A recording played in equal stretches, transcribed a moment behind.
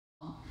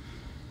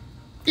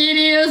It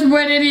is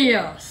what it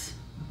is.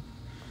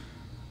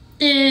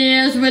 It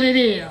is what it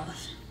is.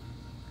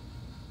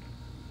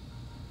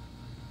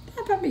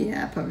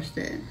 I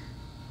posted it.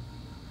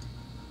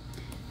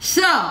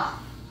 So, why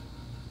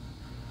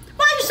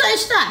you say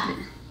stop it?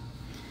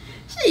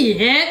 See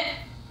it?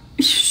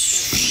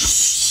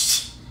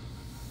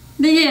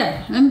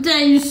 Yeah, let me tell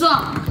you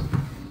something.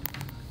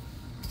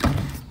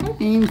 They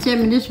didn't even tell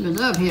me this was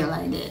up here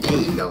like that. There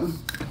you go.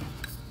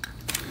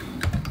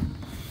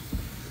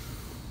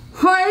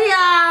 Hey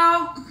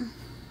y'all.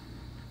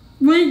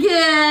 We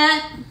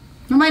good.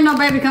 Don't make no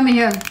baby come in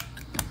here.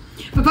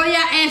 Before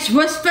y'all ask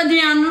what's for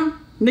dinner,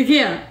 look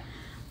here.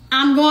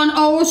 I'm going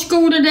old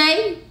school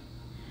today.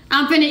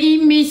 I'm finna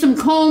eat me some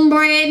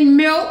cornbread and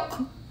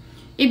milk.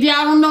 If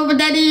y'all don't know what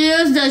that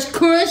is, that's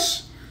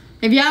Kush.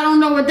 If y'all don't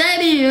know what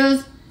that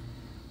is,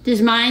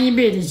 just mind your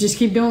business. Just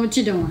keep doing what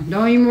you're doing.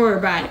 Don't even worry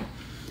about it.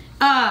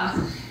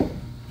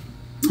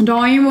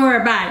 Don't even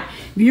worry about it.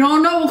 If you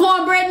don't know what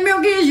cornbread and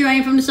milk is, you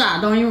ain't from the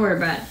South. Don't even worry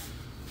about it.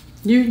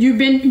 You've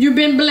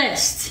been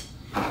blessed.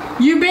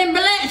 You've been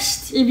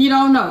blessed if you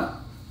don't know.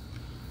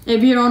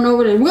 If you don't know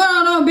what it is. What's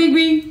going on, Big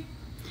B?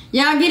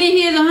 Y'all get in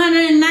here, there's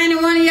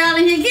 191 of y'all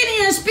in here. Get in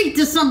here and speak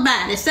to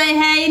somebody. Say,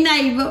 hey,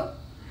 neighbor.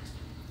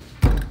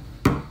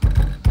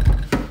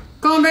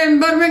 Cornbread and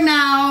buttermilk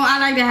now. I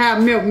like to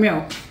have milk.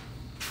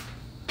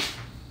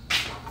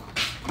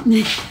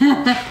 You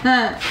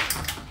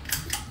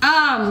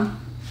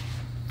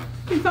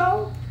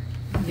cold?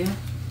 Yeah.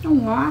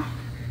 Don't worry.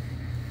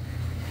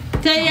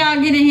 Tell y'all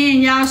get in here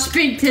and y'all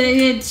speak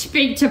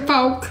to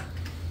folk.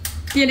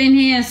 Get in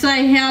here and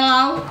say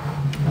hello.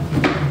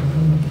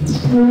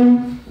 Come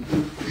on.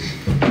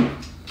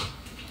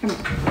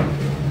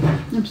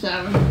 I'm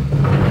sorry.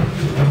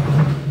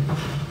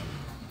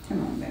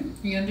 Come on, baby.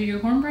 You gonna do your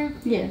cornbread?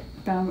 Yeah.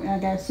 I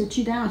gotta sit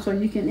you down so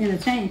you can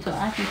entertain so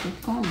I can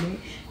cook cornbread.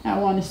 I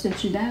want to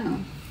sit you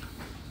down.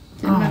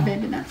 Tell my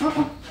baby down.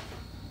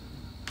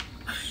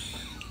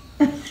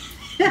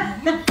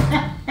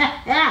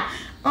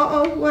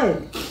 Wait.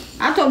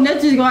 I told them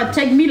that's just gonna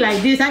take me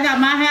like this. I got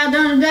my hair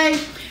done today.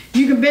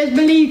 You can best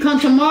believe come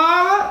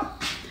tomorrow,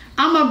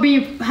 I'm gonna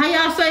be, how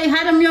y'all say,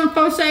 how them young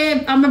folks say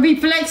it, I'm gonna be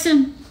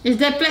flexing. Is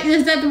that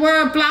the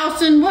word,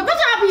 flousing? What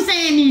y'all be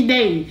saying these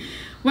days?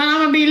 When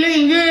I'm gonna be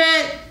looking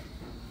good.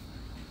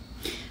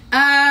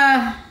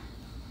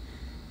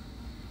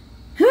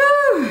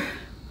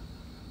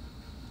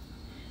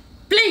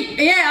 Fleet.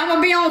 Yeah, I'm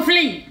gonna be on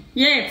Fleet.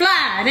 Yeah,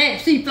 Fly.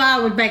 See, Fly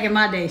was back in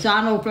my day, so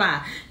I know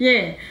Fly.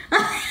 Yeah.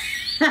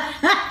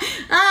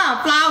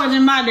 Fly was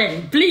in my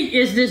day. Fleet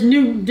is this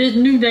new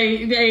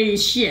day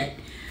shit.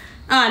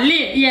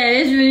 Lit. Yeah,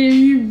 it's really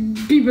you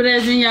people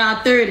that's in y'all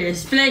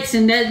 30s.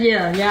 Flexing that,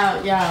 yeah,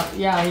 y'all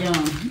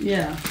young.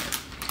 Yeah.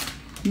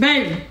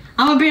 Baby,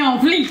 I'm gonna be on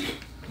Fleet.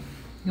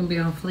 You gonna be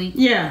on Fleet?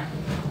 Yeah.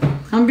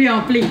 I'm gonna be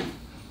on Fleet.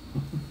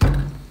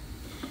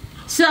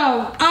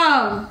 So,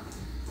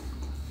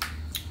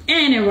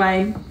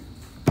 anyway,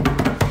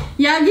 y'all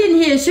getting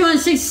here, showing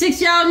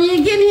 66, y'all need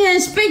to get in here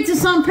and speak to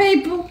some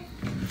people.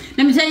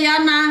 Let me tell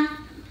y'all now,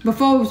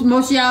 before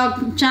most of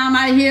y'all chime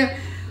out of here,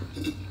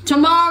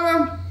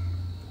 tomorrow,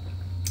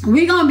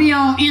 we gonna be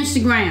on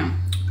Instagram.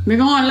 We're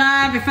going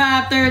live at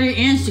 5:30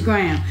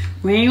 Instagram.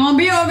 We ain't gonna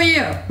be over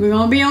here. We're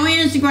gonna be on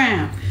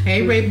Instagram.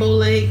 Hey, Rainbow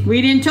Lake.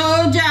 We done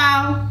told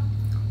y'all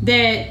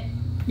that,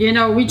 you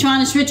know, we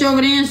trying to switch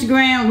over to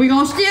Instagram. We're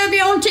going to still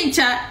be on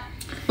TikTok,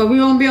 but we're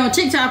going to be on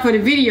TikTok for the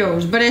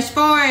videos. But as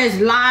far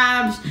as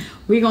lives,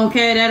 we're going to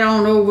carry that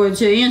on over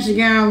to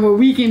Instagram where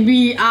we can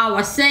be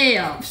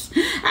ourselves.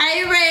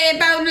 Hey,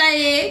 Rainbow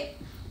Lake.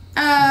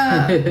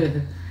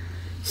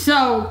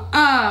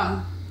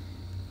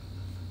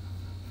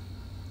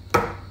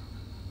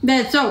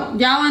 That's so.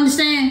 Y'all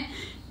understand?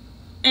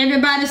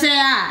 Everybody say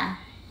aye.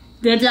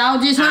 That y'all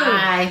just heard.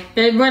 Aye.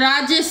 That's what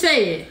I just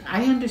said.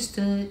 I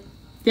understood.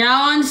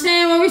 Y'all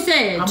understand what we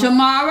said?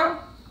 Tomorrow,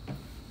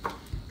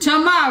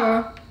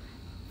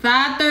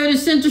 5:30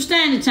 Central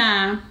Standard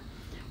Time,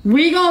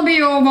 we gonna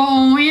be over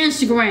on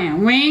Instagram.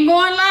 We ain't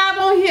going live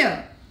on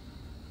here.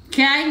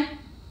 Okay?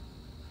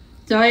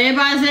 So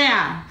everybody say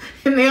aye.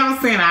 They all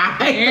saying aye.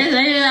 Yeah,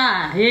 say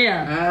aye.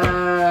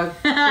 Yeah.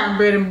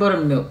 Cornbread and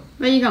buttermilk.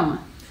 Where you going?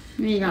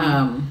 Where you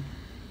going?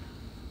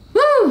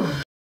 Woo!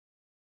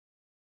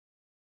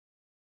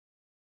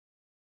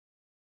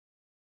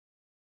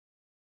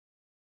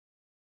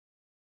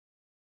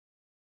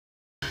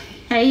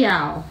 Hey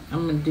y'all.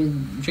 I'm gonna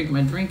drink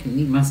my drink and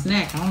eat my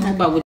snack. I don't know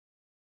about what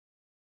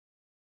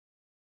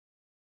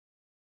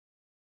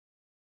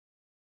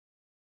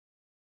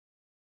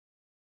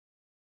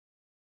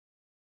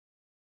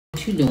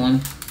you doing.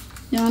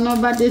 Y'all know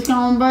about this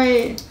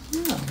cornbread?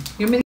 Yeah.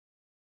 Give me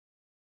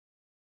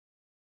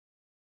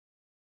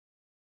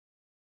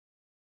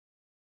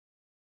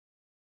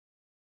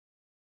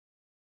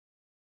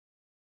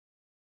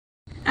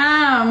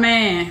oh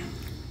man.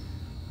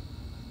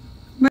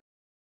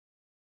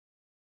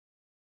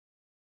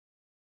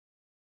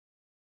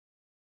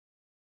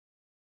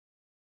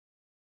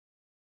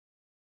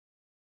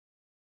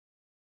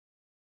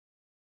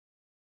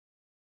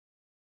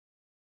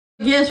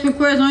 Guest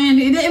request on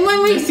Indeed.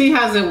 When we Let's see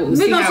how it.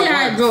 we gonna see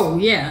how it go.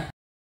 Yeah.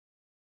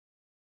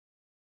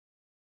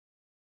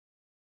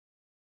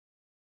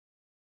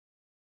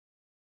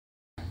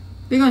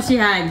 We're gonna see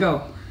how it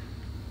go.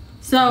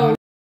 So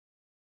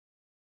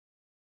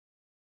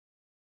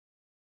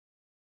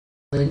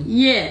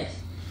yes.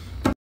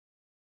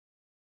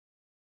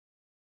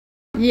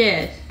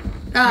 Yes.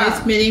 Hey,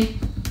 Smitty.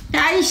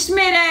 Hi,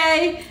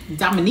 Smitty.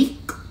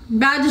 Dominique.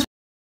 But I just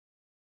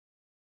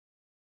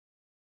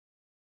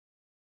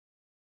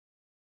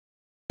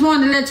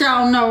wanted to let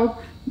y'all know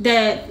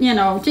that, you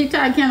know,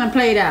 TikTok kind of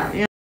played out.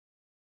 You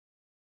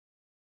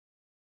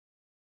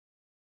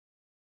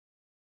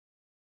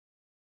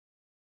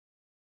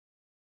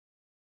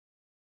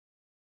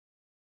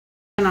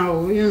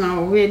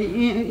know,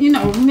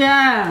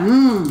 yeah.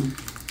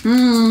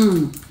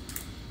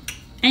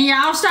 And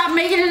y'all stop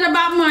making it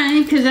about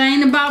money, because it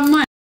ain't about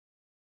money.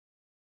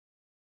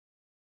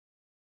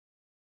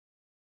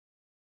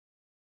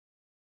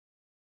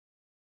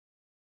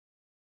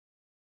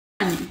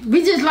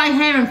 We just like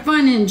having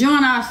fun and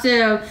enjoying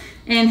ourselves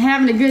and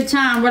having a good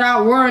time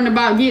without worrying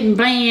about getting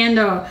banned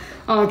or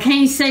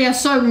can't say a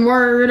certain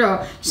word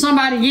or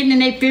somebody getting in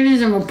their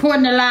feelings and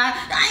reporting a lie.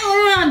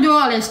 I don't do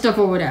all that stuff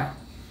over there.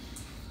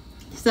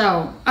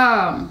 So,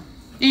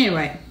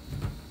 anyway.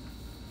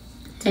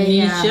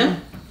 Tanisha.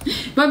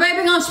 But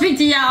baby, gonna speak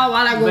to y'all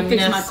while I go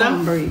fix my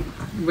cornbread.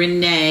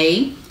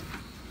 Renee.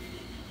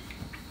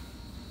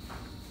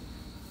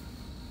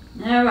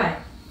 All right.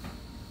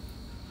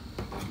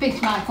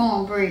 Fix my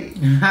cornbread.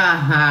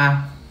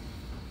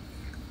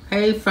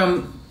 Hey,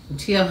 from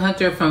Tia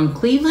Hunter from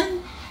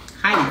Cleveland.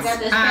 Hi. You got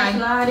that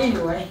special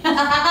anyway.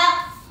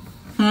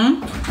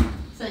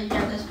 So you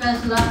got that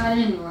special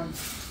anyway.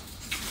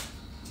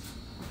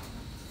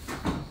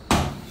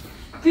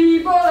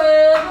 People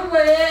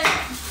everywhere.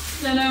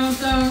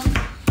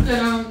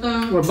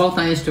 We're both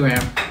on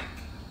Instagram.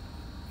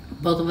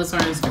 Both of us are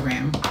on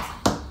Instagram.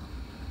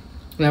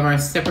 We have our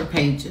separate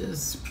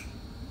pages.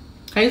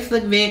 Hey,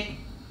 Slick Vic.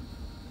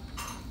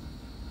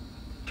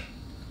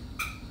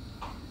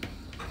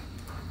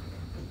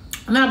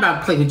 I'm not about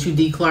to play with you,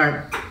 D.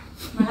 Clark.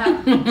 What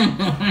happened?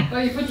 Oh,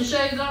 you put your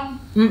shades on?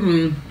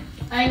 Mm-mm.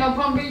 Ain't no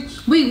Palm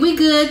Beach? We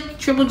good.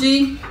 Triple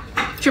G.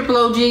 Triple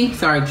OG.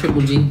 Sorry,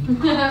 Triple G.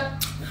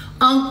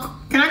 Unc.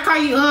 Can I call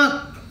you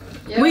Unc?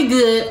 Yep. We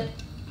good.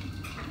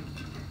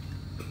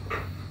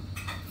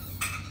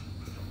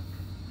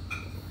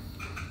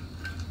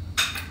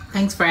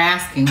 Thanks for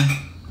asking.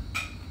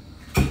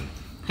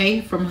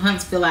 Hey, from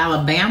Huntsville,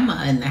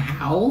 Alabama in the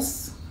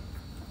house.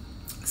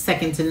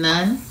 Second to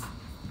none.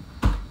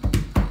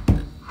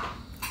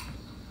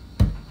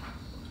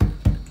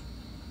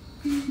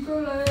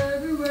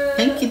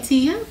 Thank you,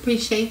 Tia.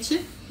 Appreciate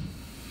you.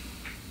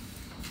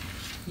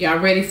 Y'all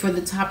ready for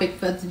the topic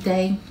for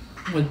today?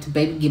 Wait to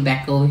baby get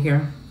back over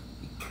here.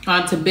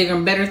 On to bigger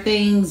and better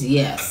things?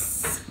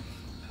 Yes.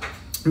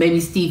 Maybe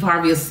Steve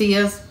Harvey will see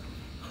us.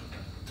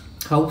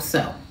 Hope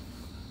so.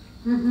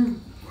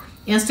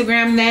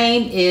 Instagram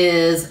name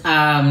is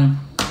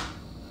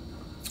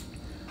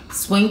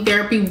Swing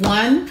Therapy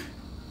 1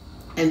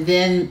 and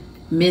then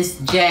Miss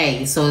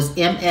J. So it's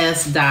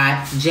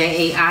ms.jai.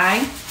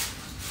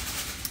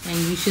 And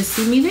you should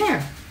see me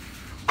there.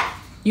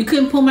 You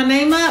couldn't pull my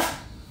name up?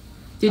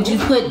 Did you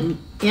put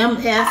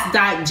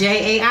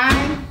ms.jai?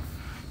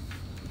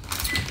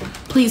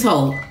 Please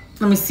hold.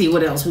 Let me see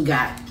what else we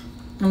got.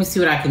 Let me see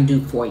what I can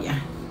do for you.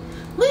 At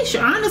least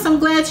you're honest. I'm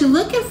glad you're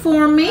looking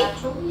for me.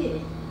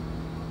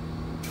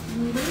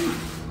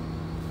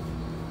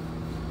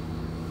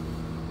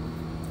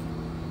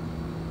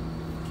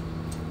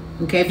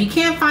 Okay, if you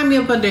can't find me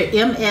up under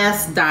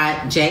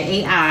ms.jai,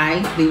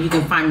 then you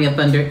can find me up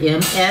under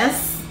ms.jai.law,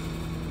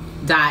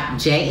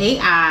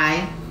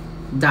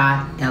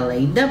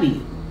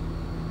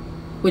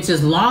 which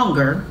is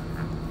longer.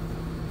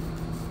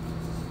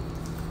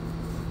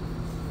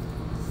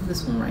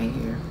 This one right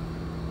here.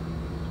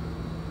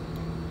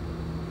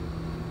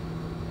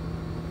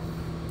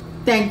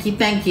 Thank you,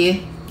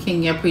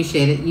 Kenya.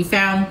 Appreciate it. You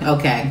found?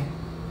 Okay.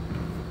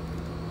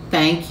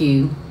 Thank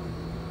you.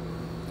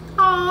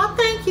 Aw,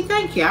 thank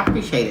you. I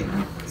appreciate it.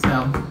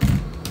 So,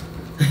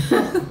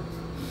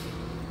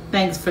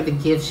 thanks for the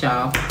gift,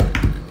 y'all.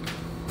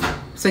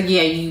 So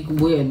yeah, you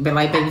would, but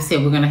like baby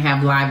said, we're gonna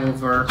have live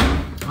over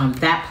on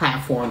that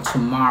platform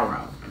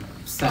tomorrow.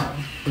 So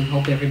we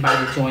hope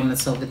everybody join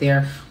us over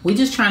there. We're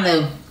just trying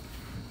to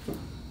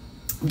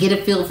get a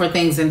feel for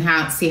things and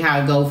see how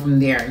it go from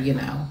there. You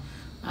know,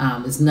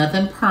 it's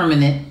nothing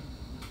permanent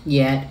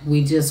yet.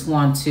 We just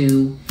want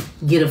to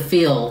get a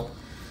feel,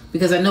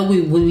 because I know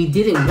we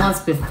did it once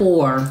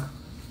before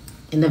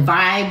and the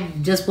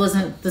vibe just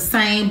wasn't the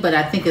same, but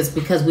I think it's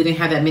because we didn't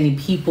have that many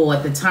people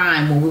at the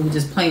time when we were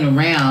just playing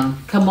around.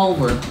 Come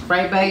over,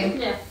 right, babe?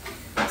 Yeah.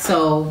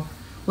 So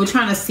we're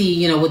trying to see,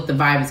 you know, what the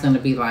vibe is going to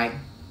be like.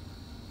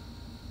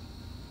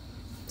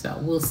 So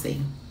we'll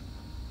see.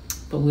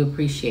 But we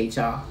appreciate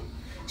y'all.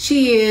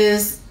 She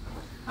is.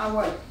 All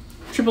right.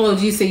 Triple OG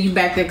said you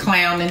back there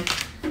clowning.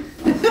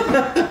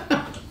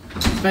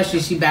 Especially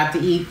she about to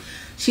eat.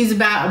 She's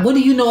about, what do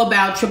you know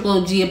about Triple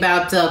OG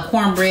about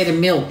cornbread and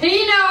milk?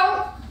 You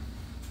know.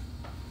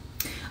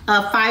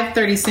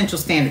 5:30 Central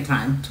Standard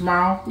Time.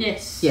 Tomorrow?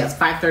 Yes. Yes,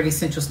 5:30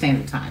 Central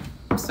Standard Time.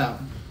 So,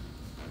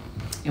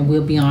 and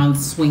we'll be on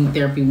Swing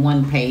Therapy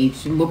 1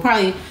 page. We'll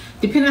probably,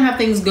 depending on how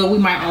things go, we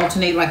might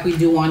alternate like we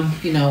do on,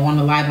 you know, on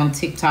the live on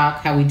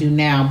TikTok, how we do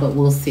now, but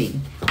we'll see.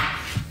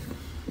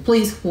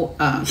 Please, bow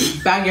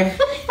your,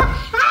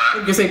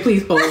 I can say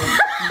please hold.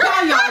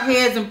 Bow your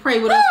heads and pray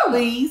with us,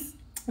 please.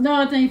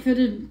 Lord, thank you for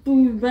this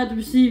food about to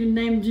receive in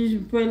the name of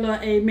Jesus. Pray,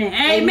 Lord, amen.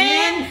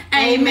 Amen.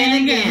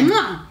 Amen again.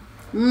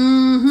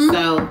 Mm-hmm.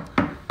 So,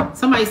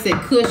 somebody said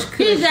kush.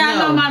 He said, I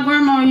know my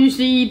grandma used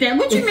to eat that.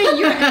 What you mean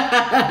you?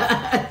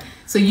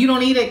 So you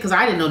don't eat it? Because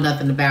I didn't know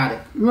nothing about it.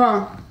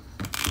 Well,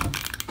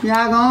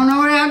 y'all going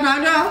over there,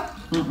 doctor?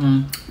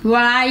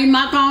 Well, I eat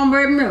my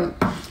cornbread milk.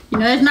 You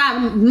know, it's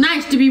not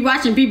nice to be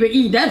watching people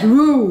eat. That's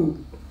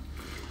rude.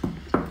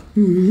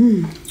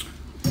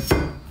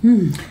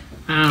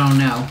 I don't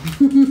know.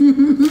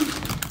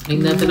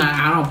 Ain't nothing.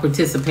 I don't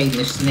participate in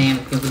the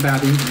shenanigans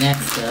about eating that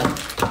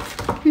stuff.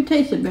 You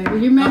taste it, baby.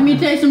 You made me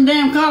taste some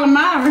damn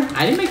calamari.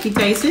 I didn't make you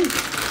taste it.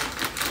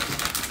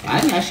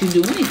 I didn't ask you to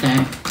do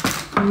anything.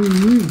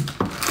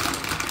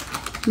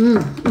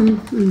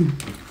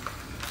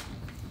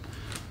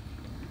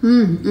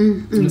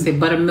 You say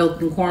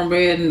buttermilk and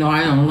cornbread? No,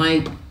 I don't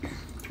like.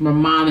 My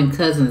mom and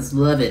cousins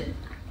love it.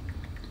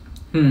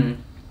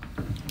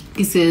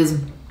 He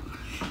says,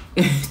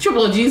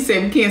 Triple G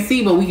said we can't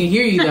see, but we can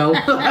hear you though.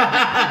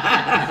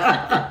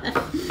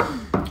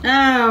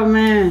 Oh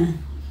man.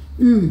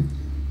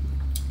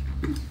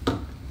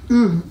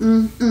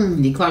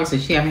 D. Clark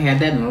said she haven't had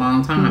that in a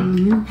long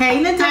time.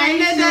 Hey,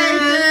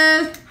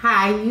 Natasha.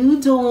 How you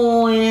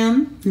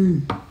doing?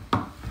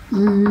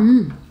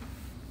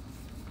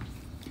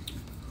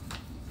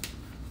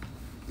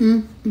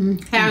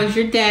 How's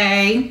your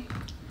day?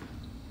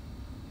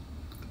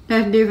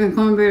 That's different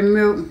cornbread and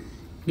milk.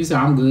 You said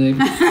I'm good.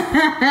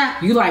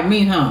 You like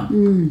me, huh?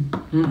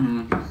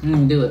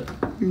 Do it.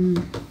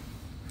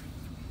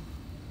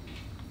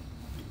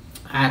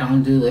 I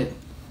don't do it.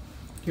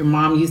 Your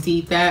mom used to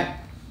eat that?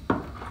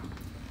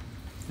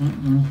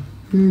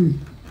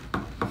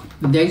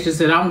 Dacia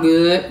said, I'm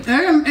good.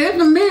 It's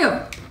a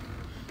milk.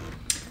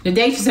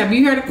 Dacia, have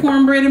you heard of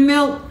cornbread and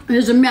milk?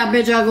 It's a milk. I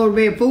bet y'all go to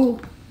bed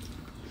full.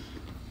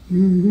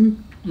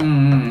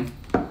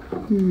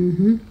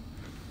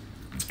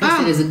 I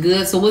said, is it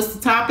good? So what's the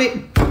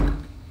topic?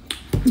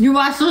 You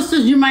watch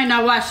Sisters? You might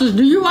not watch Sisters.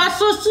 Do you watch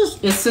Sisters?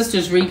 It's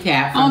Sisters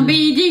Recap. On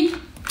BET?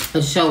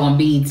 A show on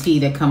BET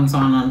that comes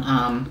on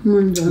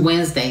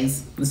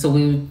Wednesdays. So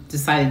we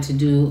decided to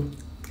do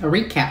a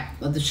recap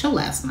of the show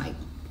last night.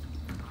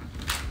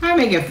 I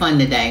make it fun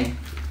today.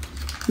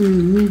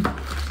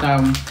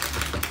 So,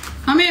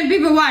 how many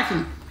people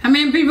watching? How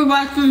many people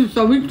watch Sisters?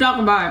 So we can talk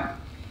about it.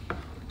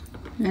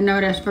 I know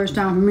that's the first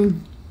time for me.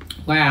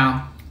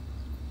 Wow.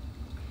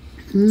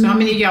 So how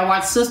many of y'all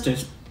watch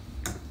Sisters?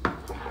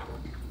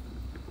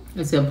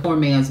 It's a poor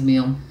man's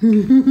meal.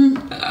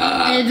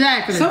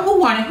 Exactly. So who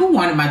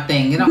wanted my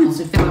thing? It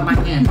almost fell out my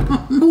hand.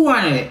 Who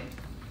wanted it?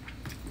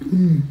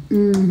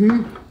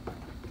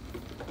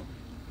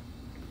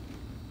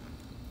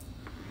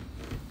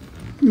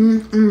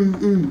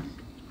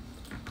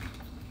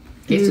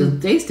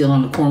 They still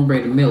on the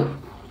cornbread and milk.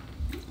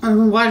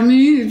 I'm watching me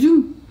eat it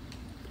too.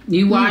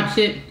 You watch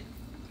it?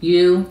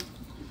 You?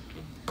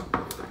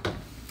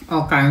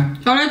 Okay.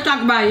 So let's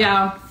talk about it,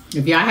 y'all.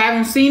 If y'all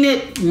haven't seen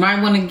it, you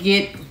might want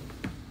to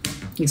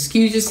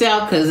excuse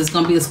yourself because it's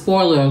going to be a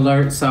spoiler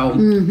alert. So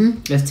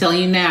let's tell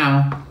you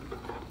now.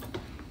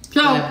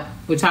 So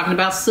we're talking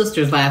about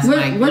Sisters last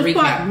night. Which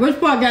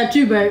part got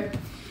you, babe?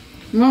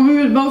 When we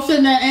was both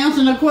sitting there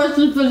answering the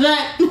questions for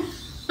Zach.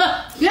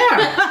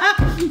 Yeah.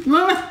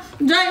 Remember,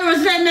 Zach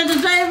was sitting at the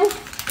table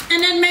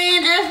and that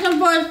man asked him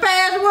for his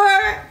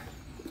password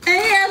and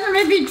he asked him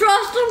if he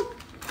trusts him.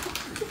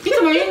 He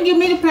said, well, you can give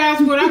me the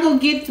password. I'll go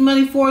get the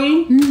money for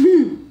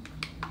you.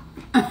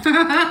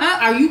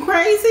 Are you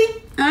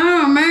crazy?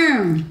 Oh,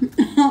 man.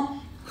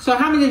 So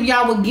how many of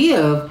y'all would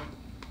give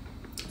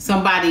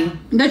somebody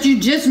that you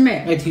just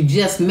met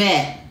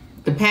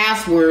the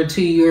password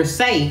to your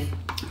safe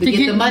to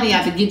get the money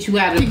out to get you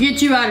out of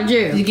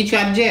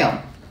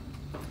jail?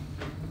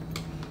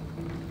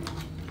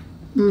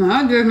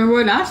 I definitely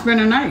would. I'd spend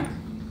a night.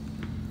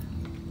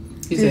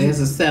 He said it's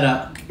a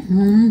setup.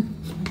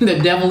 The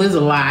devil is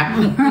a lie.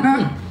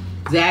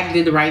 Zach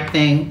did the right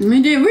thing.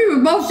 We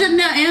were both sitting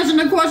there answering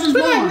the questions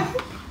for him.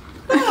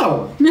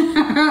 No.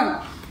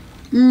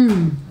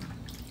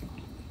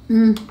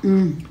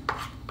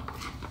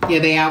 Yeah,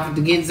 they out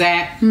to get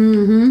Zach.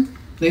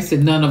 They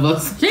said none of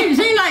us. Seemed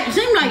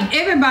like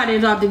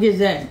everybody's out to get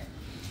Zach.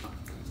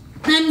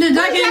 And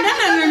Zach ain't done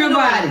nothing to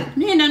nobody.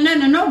 He ain't done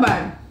nothing to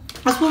nobody.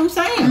 That's what I'm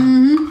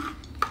saying.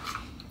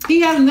 He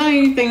hasn't done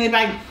anything.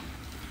 Like,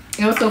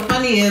 you know, what's so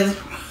funny is,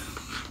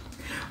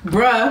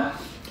 bruh,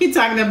 he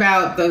talking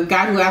about the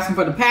guy who asked him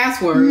for the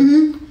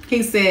password.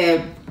 He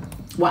said,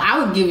 well, I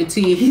would give it to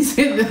you. He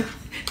said,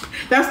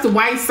 that's the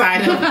white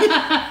side of it.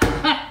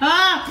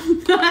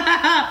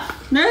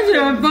 That's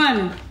really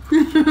funny.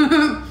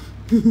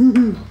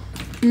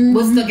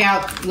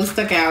 What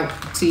stuck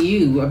out to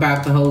you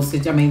about the whole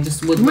situation? I mean,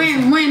 just what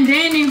when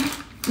Danny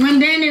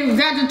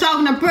got to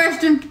talking to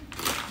Preston,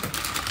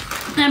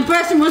 and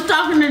Preston was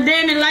talking to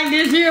Danny like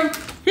this here,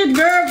 his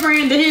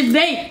girlfriend to his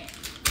date.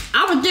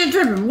 I was just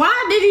tripping.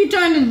 Why did he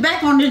turn his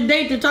back on this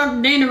date to talk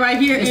to Danny right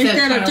here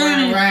instead of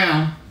turning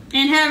around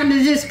and having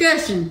the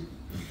discussion?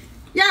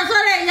 Y'all saw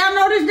that? Y'all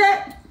noticed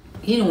that?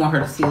 He didn't want her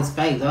to see his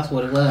face. That's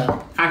what it was.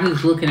 How he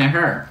was looking at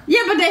her.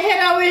 Yeah, but they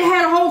had already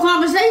had a whole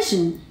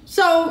conversation.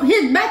 So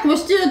his back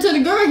was still to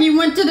the girl he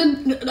went to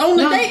on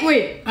the date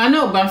with. I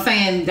know, but I'm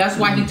saying that's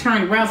why he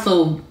turned around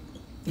so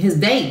his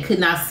date could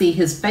not see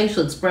his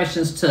facial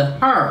expressions to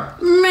her.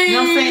 Man. You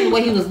know what I'm saying? The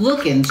way he was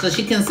looking. So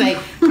she can say,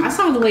 I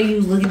saw the way he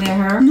was looking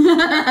at her.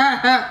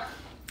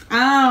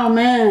 Oh,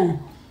 man.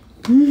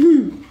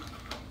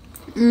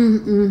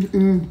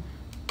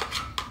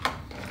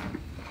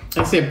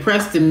 I said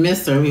Preston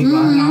missed her. He's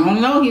like, I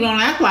don't know. He don't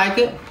act like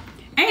it.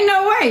 Ain't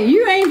no way.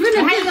 You ain't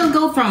finna. How you gonna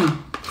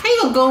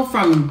go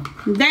from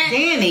that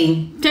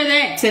Danny to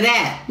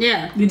that?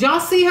 Yeah. Did y'all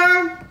see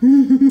her?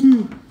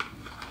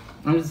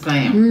 I'm just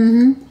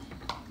saying.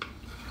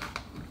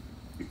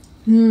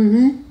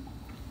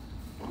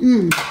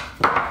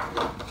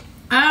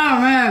 Oh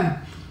man.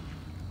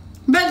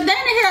 But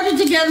Danny held it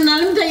together. Now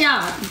let me tell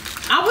y'all.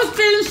 I was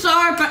feeling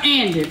sorry for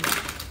Andy.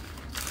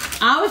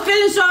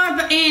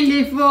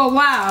 For a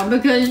while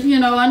because, you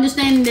know,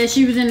 understanding that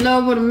she was in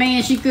love with a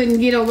man she couldn't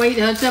get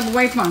herself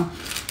away from.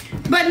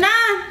 But now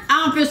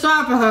I don't feel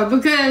sorry for her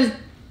because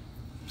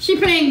she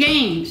playing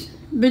games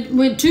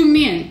with two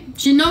men.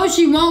 She knows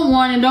she want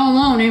one and don't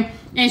want him,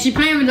 and she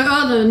playing with the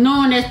other,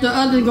 knowing that the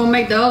other's gonna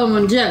make the other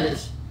one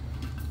jealous.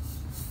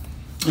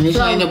 And then she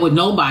end up with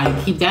nobody.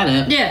 Keep that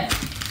up. Yeah.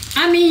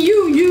 I mean,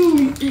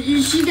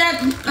 she's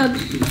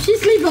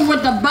sleeping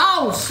with the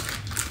boss.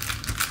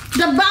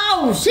 The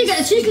boss. She's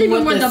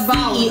sleeping with the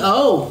boss.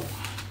 CEO.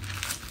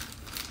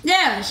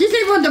 Yeah, she's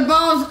sleeping with the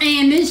boss,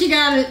 and then she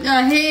got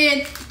a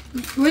head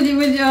with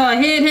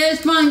head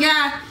spun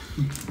guy.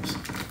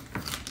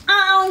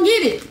 I don't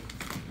get it.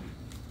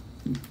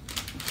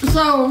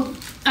 So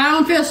I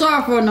don't feel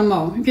sorry for her no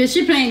more because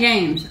she playing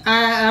games.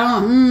 I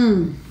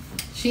don't.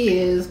 She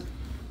is.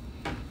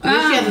 She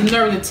has the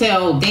nerve to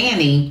tell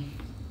Danny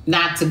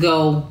not to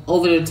go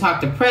over there to talk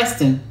to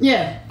Preston.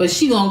 Yeah. But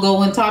she gonna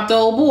go and talk to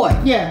old boy.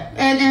 Yeah,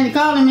 and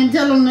call him and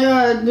tell him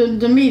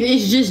the meet.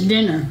 It's just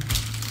dinner.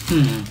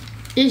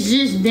 It's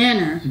just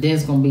dinner. Then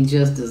it's gonna be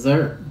just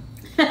dessert.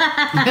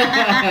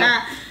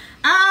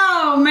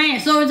 Oh man!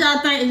 So what y'all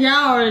think?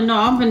 Y'all already know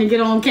I'm gonna get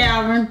on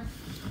Calvin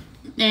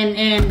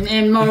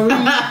and Maurice.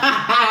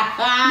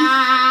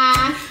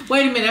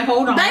 Wait a minute,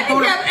 hold on.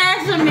 Baby kept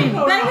asking me.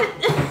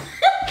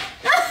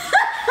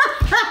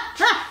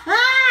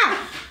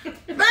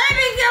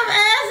 Baby kept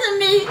asking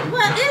me,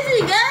 what is he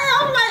gay?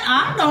 I'm like,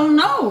 I don't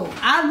know.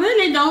 I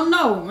really don't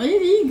know.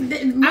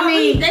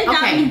 They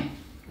got me.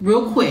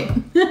 Real quick.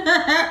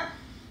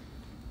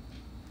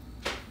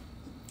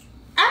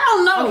 I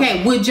don't know.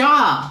 Okay, would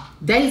y'all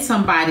date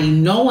somebody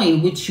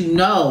knowing what you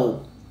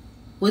know?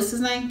 What's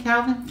his name?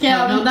 Calvin?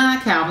 No,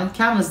 not Calvin.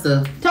 Calvin's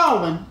the tall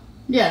one.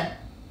 Yeah.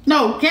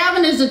 No,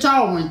 Calvin is the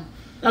tall one.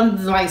 The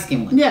light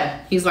skinned one. Yeah.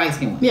 He's light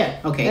skinned one. Yeah.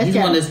 Okay. He's the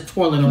one that's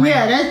twirling around.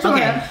 Yeah, that's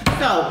twirling. Okay.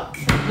 So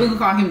we can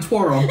call him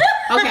Twirl.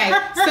 Okay.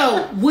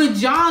 So would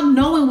y'all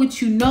knowing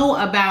what you know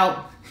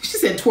about, she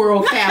said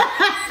Twirl Cal.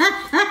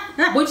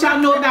 What y'all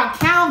know about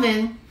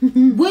Calvin,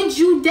 would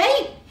you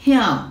date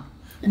him?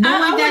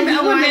 I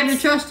wouldn't be able to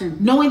trust him.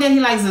 Knowing that he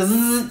likes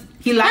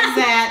he likes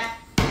that.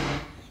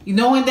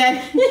 Knowing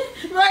that.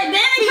 Right,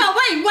 Danny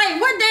wait,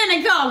 what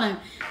Danny call him?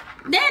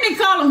 Danny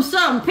call him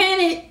something.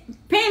 Penny.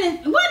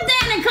 What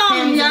Danny call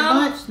him,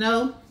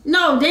 y'all?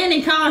 No,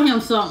 Danny called him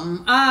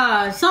something.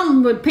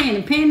 Something with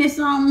Penny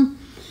something.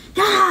 I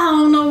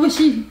don't know what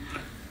she.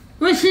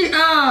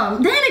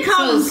 Danny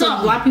called him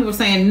something. A lot of people are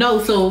saying no.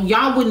 So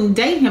y'all wouldn't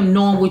date him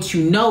knowing what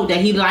you know, that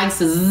he likes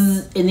the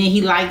and then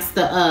he likes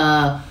the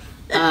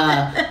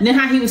then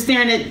how he was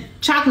staring at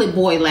Chocolate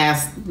Boy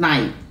last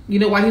night. You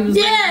know why he was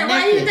while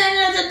he was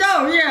standing at the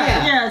door.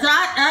 Yeah. So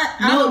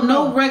I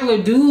no regular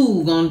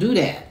dude gonna do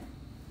that.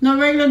 No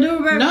regular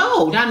dude, baby?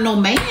 No, not no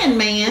man.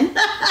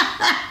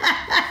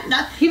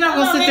 He not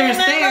gonna sit there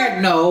and stare.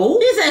 No.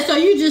 He said, so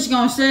you just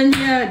gonna sit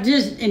here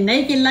just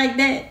naked like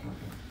that?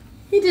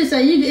 He just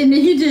said, and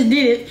he just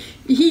did it.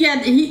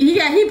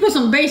 He put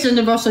some bass in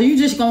the boat, so you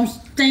just gonna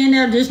stand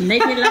there just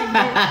naked like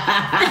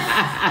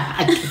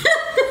that?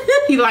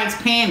 He likes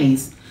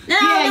panties.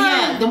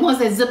 Yeah, the ones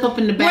that zip up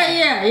in the back.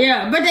 Well,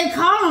 yeah, but they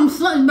call him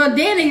something. But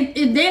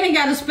Danny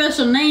got a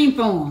special name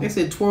for him. They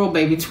said Twirl,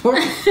 baby,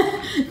 Twirl.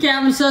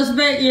 Calvin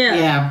Suspect,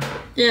 yeah.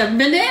 But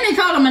Danny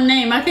called him a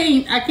name. I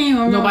can't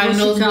remember. Nobody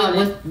knows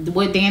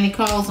what Danny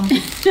calls him.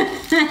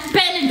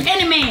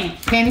 Penny Man.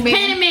 Penny Man.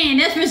 Penny Man.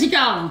 That's what she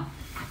called him.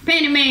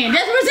 Penny Man.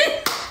 That's what she.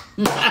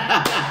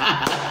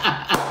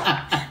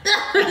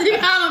 That's what she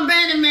called him,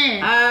 Penny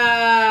Man. I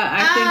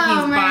think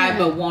he's bi,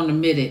 but won't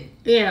admit it.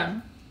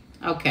 Yeah.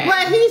 Okay.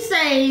 Well, he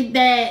say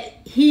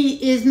that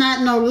he is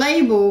not no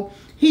label.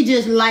 He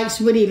just likes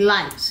what he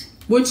likes.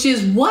 Which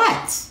is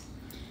what?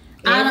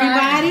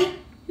 Everybody?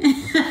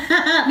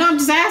 No, I'm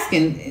just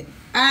asking.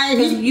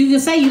 You can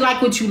say you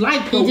like what you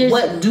like, but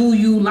what do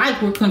you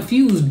like? We're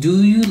confused.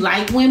 Do you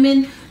like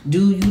women?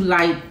 Do you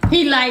like...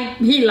 He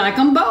like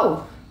them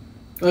both.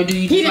 Or do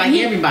you just like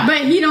everybody?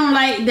 But he don't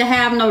like to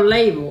have no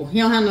label. He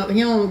don't have no.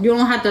 You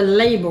don't have to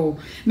label,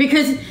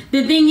 because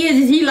the thing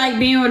is he like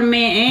being with a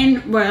man.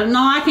 And well, no,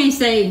 I can't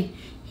say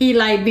he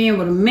like being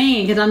with a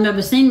man because I've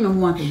never seen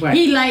him one. Right.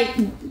 He like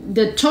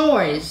the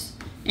toys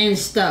and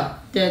stuff.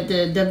 He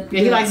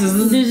likes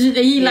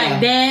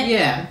like that.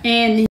 Yeah.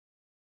 And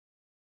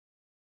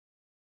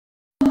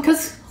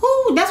because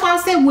that's why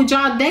I said, would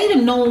y'all date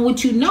him knowing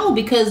what you know?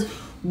 Because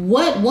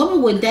what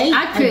woman would date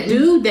a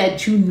dude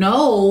that you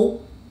know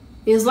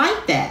is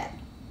like that,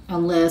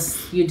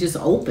 unless you're just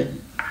open,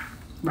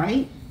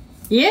 right?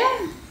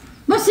 Yeah,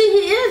 but see, he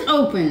is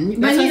open.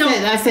 But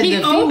I said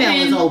the female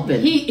is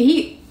open.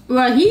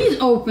 He's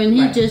open.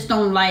 He Right. just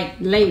don't like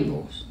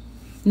labels.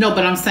 No,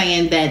 but I'm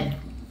saying that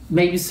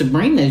maybe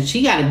Sabrina,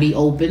 she got to be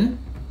open,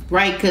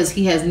 right? Because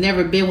he has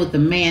never been with a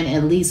man,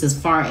 at least as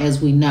far as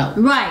we know.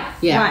 Right.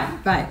 Yeah.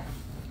 Right.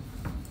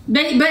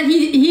 But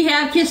he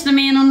have kissed a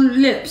man on the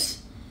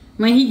lips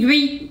when he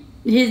greet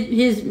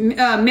his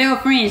male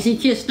friends. He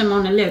kissed them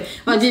on the lips.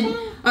 Or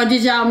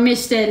did y'all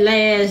miss that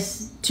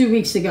last 2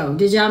 weeks ago?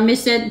 Did y'all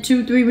miss that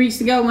 2-3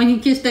 weeks ago when he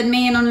kissed that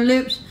man on the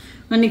lips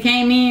when they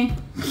came in?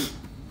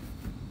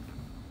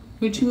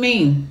 What you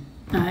mean?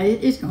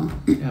 It's gone.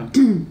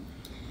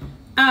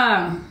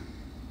 Yeah.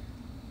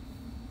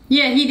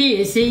 Yeah, he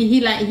did. See, he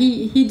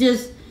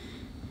just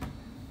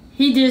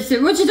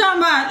what you talking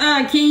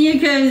about, Kenya?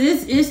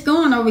 Because it's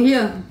going over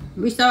here.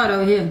 We start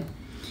over here.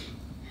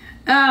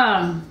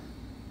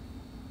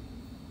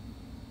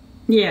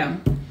 Yeah.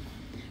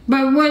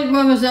 But what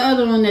was the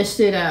other one that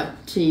stood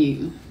out to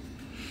you?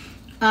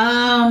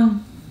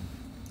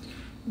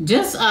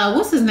 Just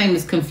what's his name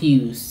is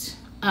confused.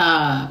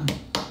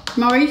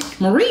 Maurice?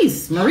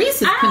 Maurice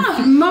is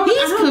confused.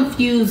 He's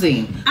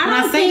confusing. When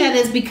I say that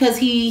is because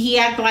he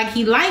act like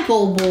he like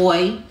old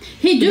boy.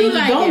 He don't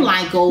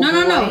like old boy.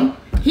 No.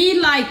 He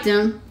liked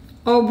him.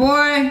 Old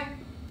boy.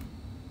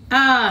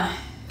 Oh,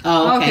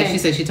 okay. She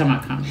said she talking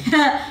about comment.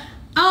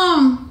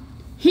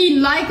 He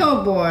like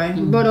old boy,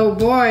 but old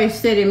boy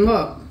set him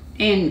up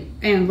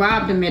and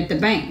robbed him at the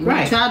bank.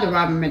 Right. Tried to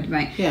rob him at the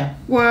bank. Yeah.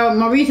 Well,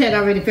 Maurice had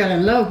already fell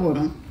in love with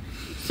him.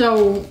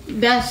 So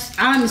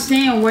I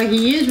understand where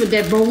he is with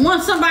that. But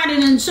once somebody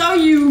didn't show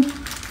you,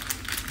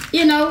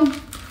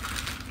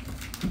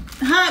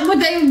 what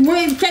they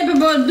were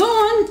capable of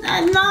doing,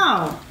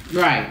 no.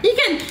 Right.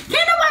 Can't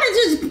nobody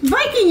just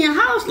break in your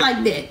house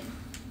like that.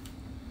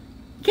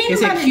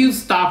 It's a cute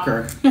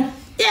stalker.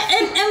 Yeah,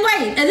 and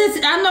wait,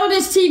 I know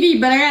this TV,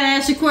 but I gotta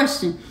ask you a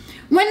question.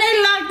 When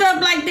they locked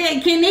up like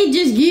that, can they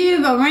just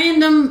give a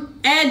random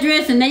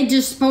address and they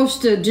just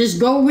supposed to just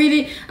go with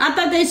it? I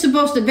thought they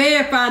supposed to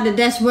verify that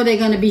that's where they're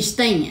gonna be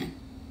staying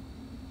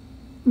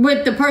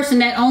with the person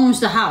that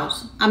owns the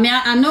house. I mean,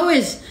 I know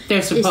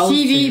they're supposed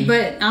TV, to.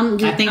 but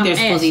I think they're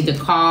supposed to either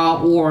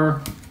call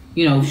or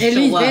show at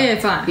least up.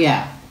 verify.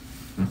 Yeah,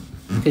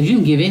 because you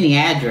can give any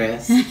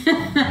address.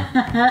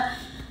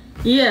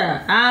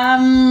 Yeah,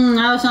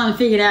 I was trying to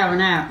figure that one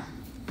out.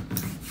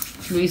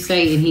 We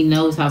say, and he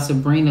knows how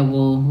Sabrina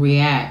will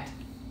react.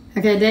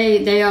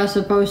 Okay, they are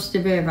supposed to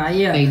verify.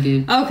 Yeah, they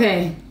do.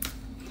 Okay.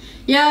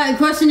 Yeah, the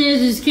question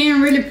is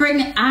Karen really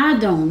pregnant? I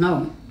don't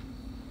know.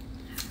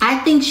 I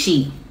think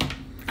she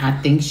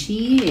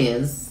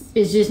is.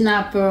 It's just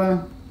not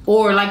for.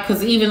 Or like,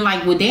 cause even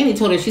like what Danny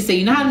told her, she said,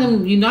 you know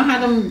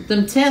how them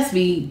tests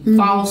be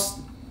false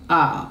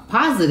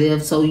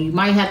positive, so you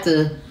might have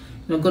to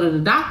go to the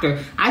doctor.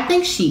 I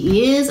think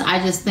she is. I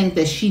just think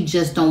that she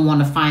just don't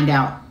want to find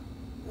out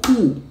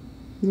who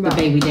the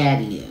baby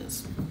daddy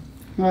is.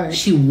 Right.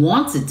 She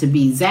wants it to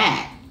be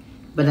Zach,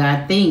 but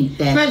I think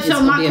that. But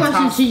so my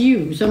question to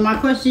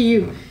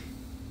you.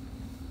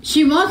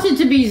 She wants it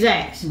to be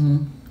Zach's,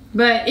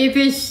 but if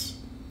it's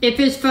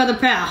for the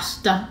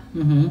pastor,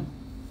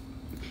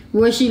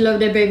 will she love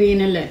that baby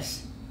any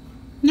less?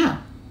 No.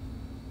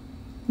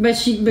 But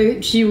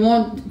she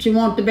want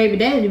the baby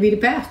daddy to be the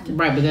pastor.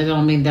 Right, but that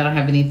don't mean that don't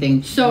have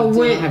anything. So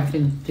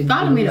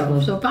follow me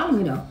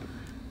though.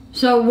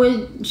 So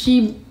would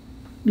she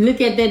look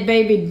at that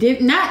baby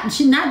not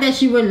that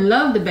she wouldn't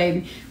love the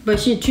baby, but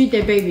she'd treat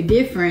that baby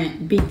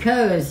different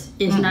because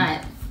it's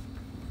not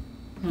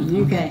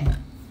okay.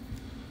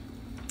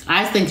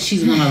 I think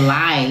she's gonna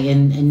lie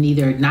and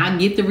either not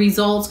get the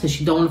results because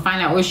she don't want to find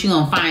out, or she's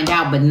gonna find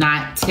out but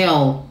not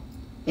tell.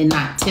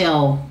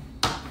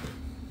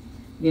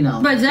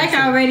 But Zach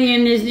already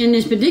in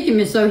this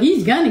predicament, so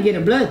he's gonna get a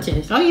blood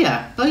test. Oh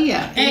yeah.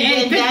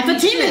 And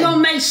Fatima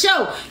gonna make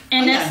sure,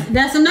 and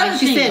that's another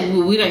thing. She said,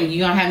 "Well, you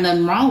don't have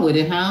nothing wrong with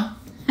it, huh?"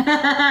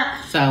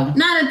 So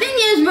now the thing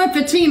is with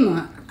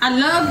Fatima, I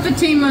love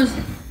Fatima's,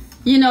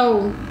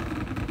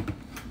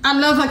 I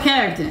love her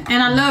character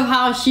and I love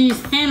how she's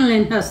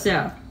handling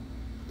herself.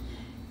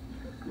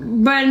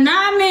 But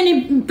not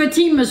many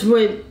Fatimas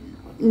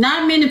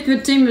not many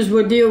Fatimas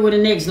will deal with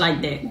an ex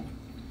like that.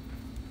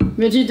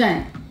 What you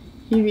think?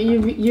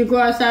 You go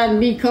outside and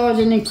be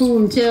cordial and cool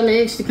and tell the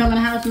ex to come in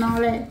the house and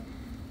all that?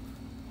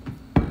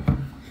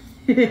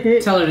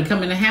 Tell her to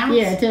come in the house?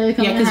 Yeah, tell her to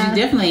come in the house. Yeah, because you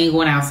definitely ain't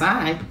going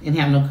outside and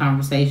have no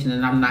conversation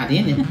and I'm not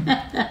in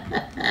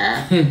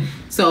it.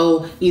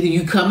 So either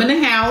you come in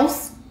the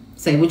house,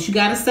 say what you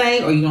got to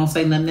say, or you don't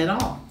say nothing at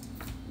all.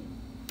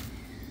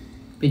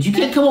 But you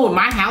can't come over to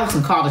my house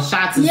and call the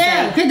shots and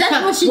say, because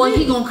that's what she did.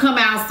 He gonna come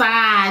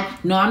outside.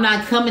 No, I'm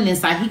not coming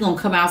inside. He gonna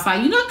come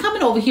outside. You're not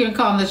coming over here and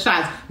calling the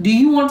shots. Do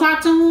you want to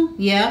talk to him?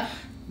 Yeah.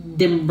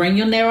 Then bring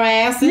your narrow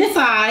ass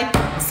inside,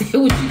 say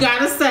what you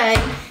gotta say,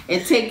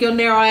 and take your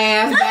narrow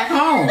ass back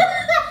home.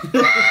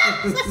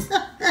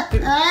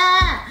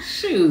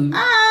 Shoot.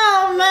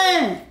 Oh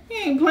man. You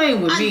ain't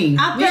playing with me. You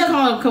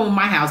ain't come to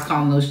my house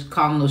calling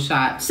those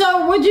shots.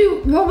 So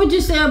what would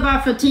you say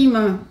about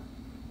Fatima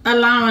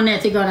allowing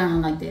that to go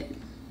down like that?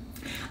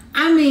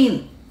 I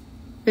mean,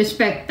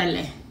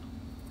 respectfully,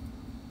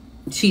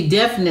 she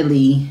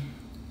definitely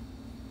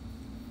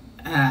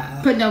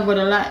putting up with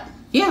a lot.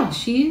 Yeah,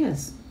 she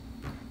is.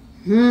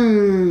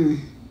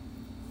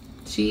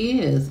 She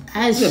is.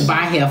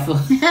 Bye, heifer.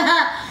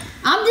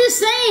 I'm just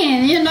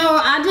saying,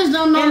 I just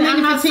don't know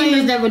many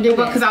Fatimas that would do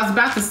that. Because I was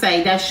about to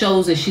say that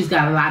shows that she's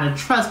got a lot of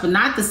trust, but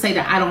not to say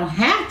that I don't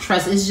have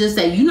trust. It's just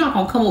that you're not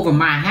gonna come over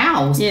my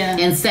house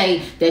and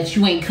say that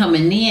you ain't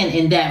coming in,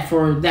 and that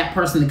for that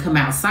person to come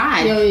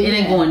outside, it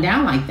ain't going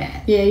down like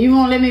that. Yeah, you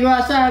won't let me go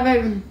outside,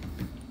 baby.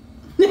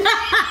 Y'all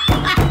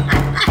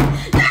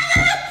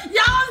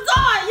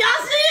saw it.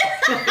 Y'all see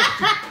it?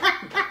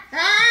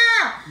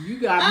 You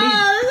got me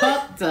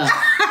pucked up.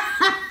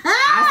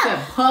 I said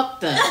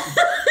pucked up.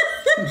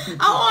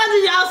 I wonder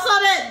y'all saw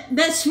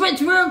that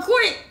switch real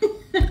quick.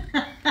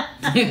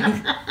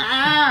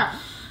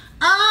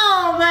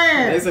 Oh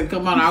man! They said,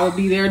 "Come on, I would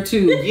be there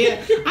too."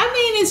 Yeah, I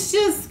mean, it's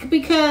just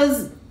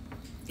because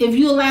if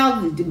you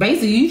allow,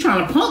 basically, you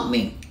trying to punk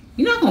me.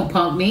 You're not gonna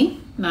punk me,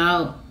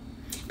 no.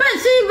 But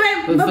see,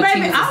 baby,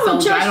 I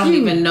would trust you. I don't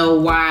even know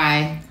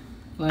why.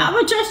 I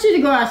would trust you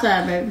to go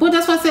outside, baby. But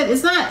that's what I said.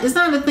 It's not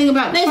a thing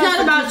about trust. It's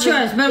not about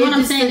trust. But what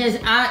I'm saying is,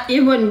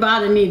 it wouldn't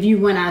bother me if you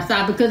went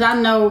outside because I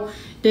know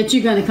that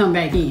you're gonna come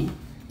back in,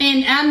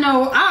 and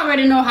I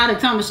already know how the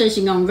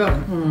conversation gonna go,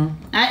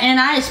 and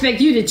I expect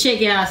you to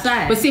check it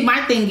outside. But see,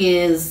 my thing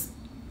is,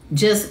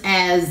 just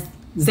as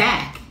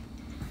Zach,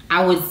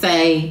 I would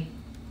say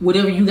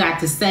whatever you got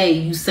to say,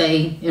 you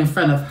say in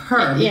front of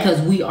her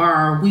because we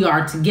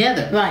are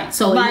together, right?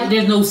 So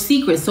there's no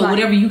secret. So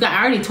whatever you got,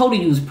 I already told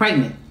her you was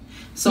pregnant.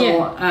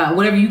 So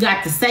whatever you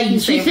got to say, you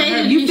say in front of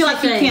her. You feel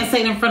like you can't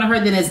say it in front of her,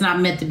 then it's not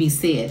meant to be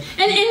said.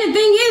 And the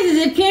thing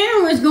is if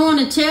Karen was going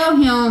to tell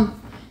him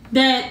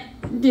that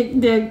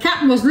the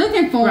cop was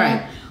looking for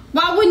him,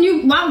 why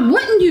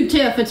wouldn't you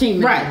tell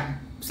Fatima? Right.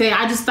 Say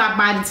I just stopped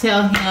by to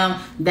tell him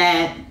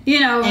that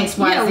XYZ.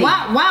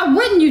 Yeah, why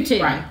wouldn't you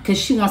tell? Right. Because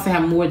she wants to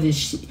have more than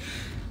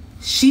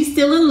she's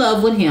still in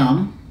love with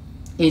him.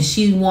 And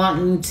she's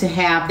wanting to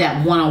have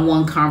that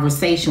one-on-one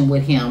conversation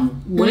with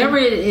him. Whatever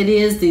it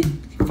is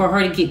for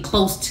her to get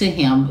close to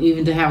him,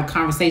 even to have a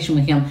conversation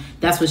with him,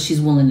 that's what she's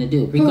willing to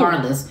do,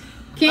 regardless.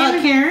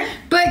 Karen?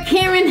 But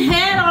Karen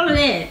had all of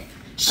that.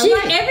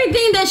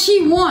 Everything that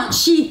she wants,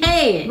 she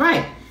had.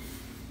 Right.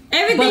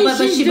 Everything but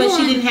she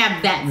didn't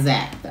have that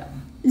Zach, though.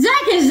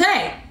 Zach is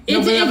Zach.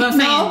 Zach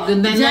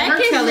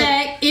is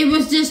Zach. It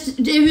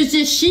was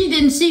just she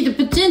didn't see the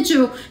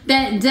potential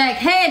that Zach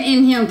had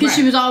in him because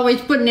she was always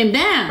putting him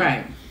down.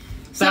 Right.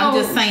 So I'm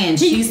just saying,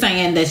 she's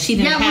saying that she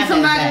didn't have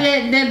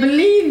somebody that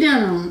believed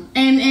in him,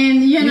 and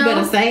you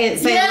better say it.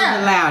 Say it a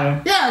little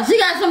louder. Yeah, she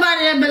got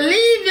somebody that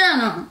believed in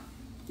him.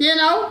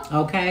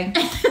 Okay.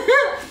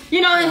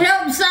 It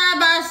helped side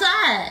by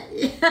side.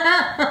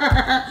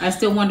 I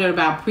still wondered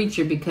about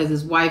Preacher because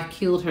his wife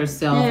killed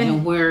herself,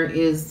 and where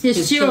is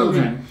his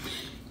children?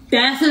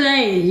 That's the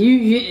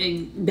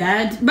lady.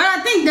 But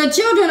I think the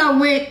children are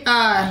with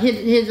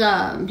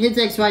his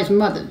ex-wife's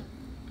mother.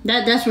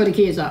 That's where the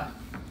kids are.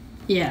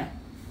 Yeah,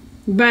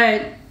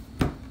 but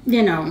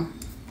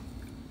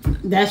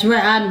that's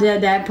where I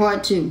did that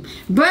part too.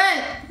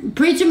 But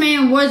Preacher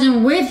Man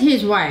wasn't with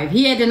his wife.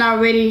 He had been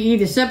already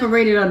either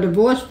separated or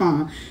divorced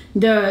from her.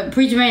 The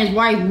Preacher Man's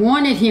wife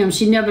wanted him.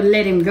 She never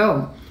let him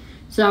go.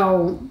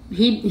 So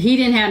he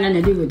didn't have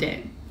nothing to do with that.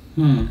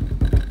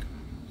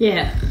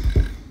 Yeah.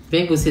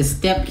 They was his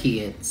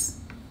stepkids.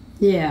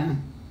 Yeah.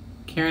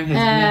 Karen has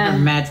never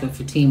matched with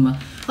Fatima.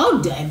 Oh,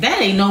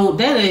 that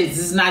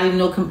is not even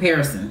no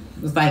comparison.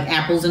 It's like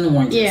apples and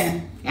oranges.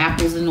 Yeah.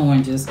 Apples and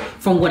oranges,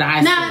 from what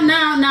I see.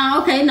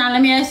 Okay. Now,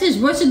 let me ask this.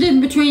 What's the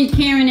difference between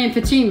Karen and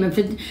Fatima?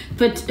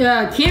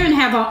 Karen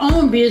have her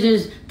own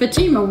business.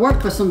 Fatima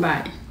work for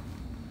somebody.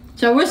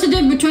 So what's the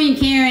difference between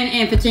Karen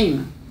and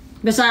Fatima?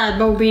 Besides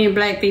both being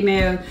black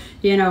female,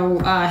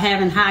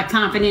 having high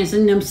confidence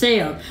in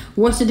themselves.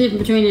 What's the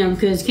difference between them?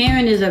 Because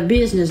Karen is a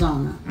business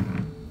owner.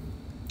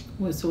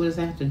 So what does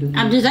that have to do with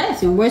I'm just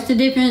asking. What's the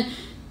difference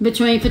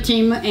between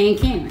Fatima and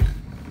Karen?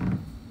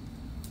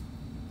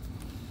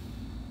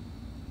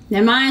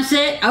 That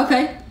mindset,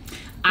 okay.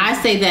 I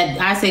say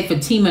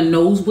Fatima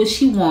knows what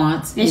she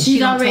wants, and she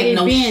don't take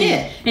no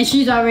shit. And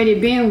she's already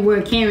been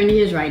where Karen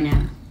is right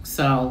now.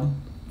 So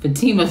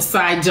Fatima's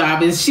side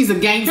job is she's a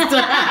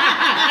gangster.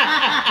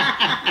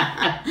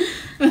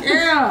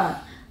 Yeah.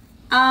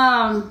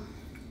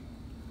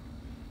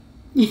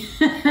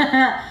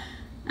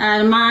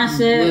 The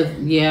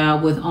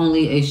mindset. With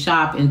only a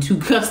shop and 2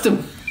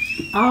 customers.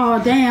 Oh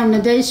damn, the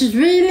Dacious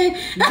really? You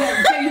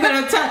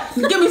better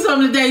give me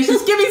some of the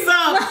Dacious. Give me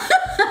some.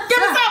 Give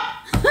me some.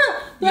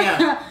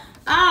 Yeah.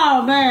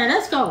 Oh man,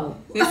 let's go.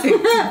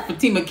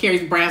 Fatima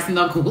carries brass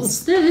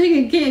knuckles.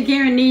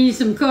 Karen needs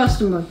some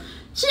customers.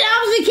 She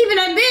obviously keeping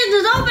that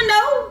business open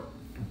though.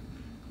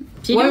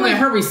 Wait a minute,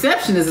 her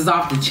receptionist is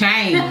off the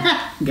chain. God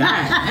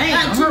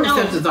damn, her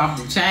receptionist is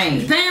off the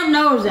chain. Pam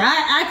knows it.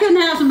 I couldn't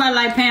have somebody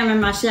like Pam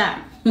in my shop.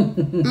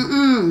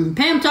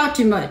 Pam talk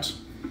too much.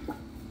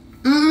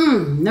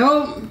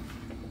 Nope.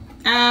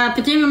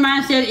 Fatima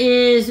mindset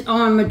is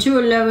on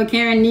mature level.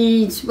 Karen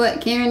needs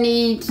what? Karen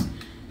needs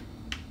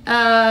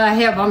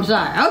help. I'm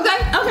sorry.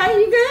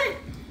 Okay, you good?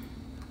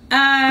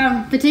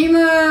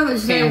 Fatima.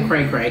 Pam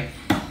cray.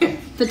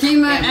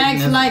 Fatima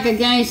acts like a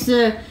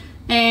gangster.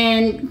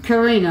 And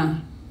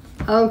Karina.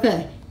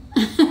 Okay.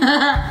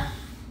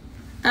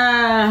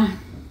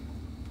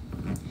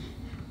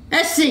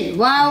 Let's see.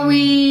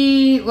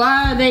 Why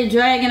are they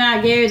dragging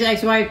out Gary's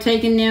ex-wife,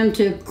 taking them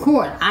to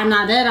court? I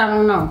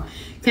don't know.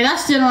 Cause I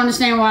still don't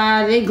understand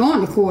why they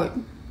going to court.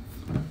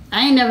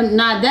 I ain't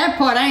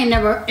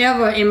never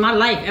ever in my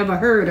life ever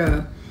heard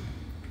of.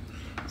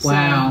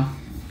 Wow.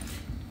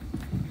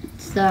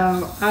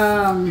 So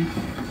I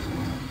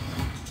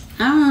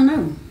don't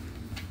know.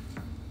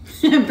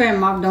 Pam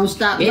Mom don't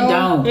stop. It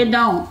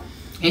don't.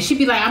 And she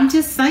be like, I'm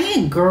just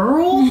saying,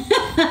 girl.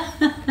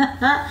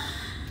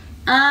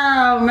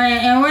 Oh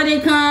man, and where they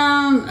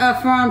come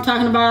from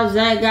talking about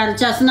Zach got a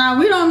child. So now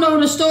we don't know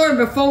the story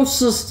before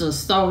Sisters.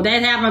 So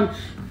that happened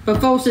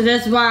before, so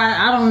that's why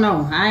I don't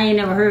know. I ain't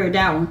never heard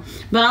that one.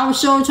 But I was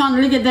sure trying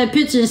to look at that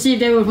picture and see if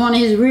they was one of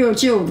his real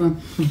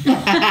children. Do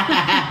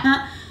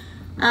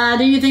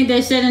you think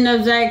they're setting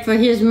up Zach for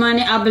his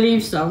money? I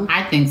believe so.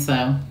 I think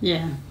so.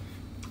 Yeah.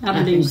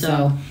 I believe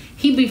so.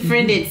 He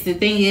befriended. The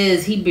thing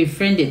is, he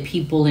befriended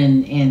people,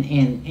 and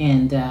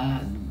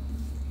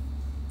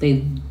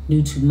they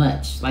knew too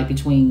much. Like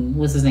between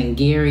what's his name,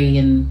 Gary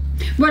and.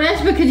 Well,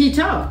 that's because he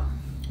talked.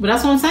 But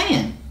that's what I'm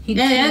saying.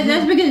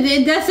 That's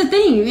because that's the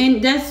thing,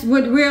 and that's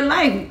what real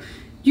life.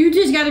 You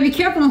just got to be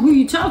careful on who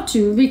you talk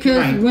to,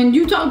 because when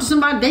you talk to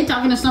somebody, they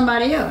talking to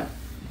somebody else.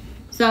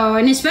 So,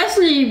 and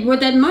especially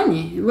with that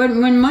money,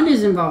 when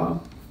money's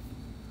involved.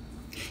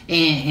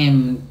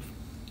 And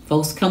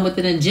folks come with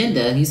an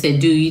agenda. He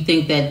said, do you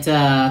think that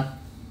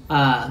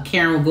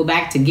Karen will go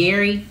back to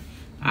Gary?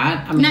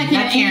 I mean, not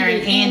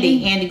Karen,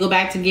 Andy go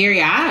back to Gary.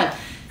 I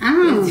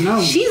don't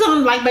know. She's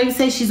on, like baby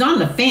said, she's on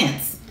the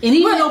fence. And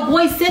even your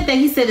boy said that,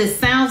 he said, it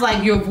sounds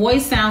like your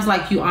voice sounds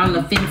like you on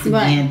the fence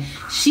again. Right.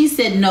 She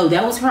said no,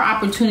 that was her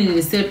opportunity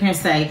to sit up here and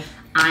say,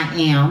 I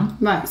am.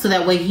 Right. So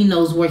that way he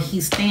knows where he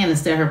stands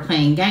instead of her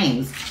playing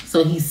games.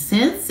 So he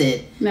sensed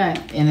it. Right.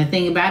 And the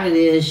thing about it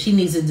is, she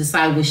needs to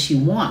decide what she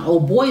wants.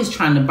 Old boy is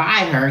trying to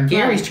buy her.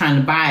 Gary's trying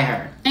to buy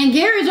her. And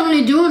Gary's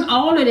only doing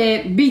all of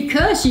that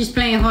because she's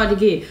playing hard to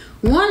get.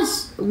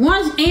 Once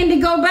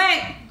Andy go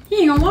back, he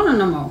ain't gonna want her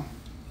no more.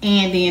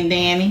 Andy and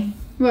Danny.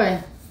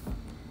 What?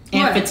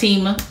 And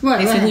Fatima. What?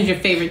 They said, who's your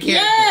favorite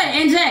character? Yeah,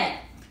 and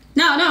Zach.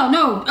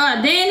 No.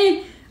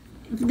 Danny,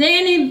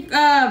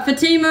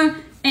 Fatima,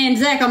 and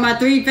Zach are my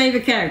 3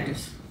 favorite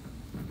characters.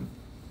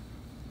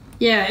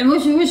 Yeah, and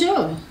what's yours?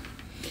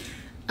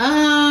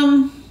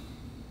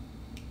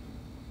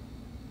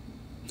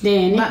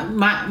 Danny.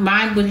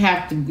 Mine would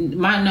have to be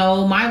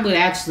mine would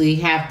actually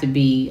have to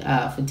be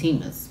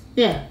Fatima's.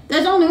 Yeah,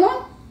 that's only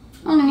one.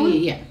 Only one.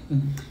 Yeah.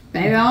 Mm-hmm.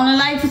 Baby, I only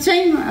like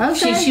Fatima.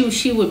 Okay.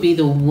 She would be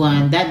the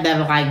one that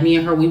like me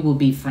and her, we would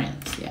be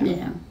friends.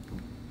 Yeah.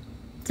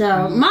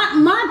 So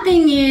my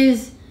thing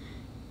is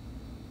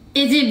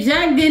if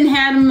Zach didn't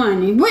have the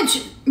money,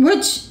 which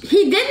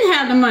he didn't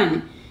have the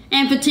money,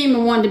 and Fatima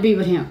wanted to be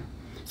with him.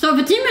 So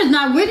Fatima's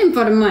not with him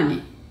for the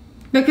money,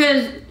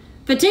 because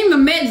Fatima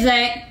met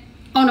Zach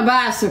on a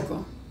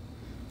bicycle.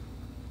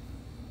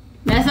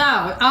 That's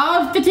all.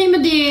 All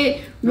Fatima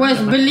did was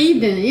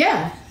believed in it.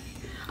 Yeah.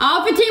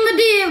 All Fatima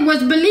did was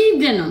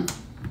believed in him.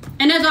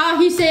 And that's all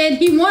he said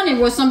he wanted,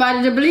 was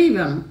somebody to believe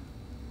in him.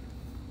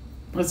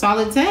 That's all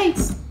it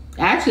takes.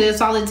 Actually,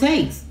 that's all it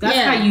takes. That's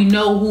how you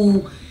know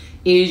who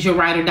is your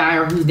ride or die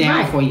or who's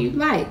down for you.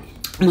 Right.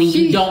 When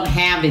you don't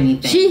have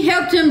anything. She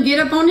helped him get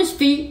up on his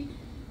feet,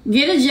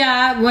 get a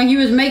job when he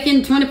was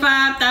making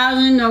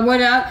 $25,000 or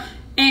whatever.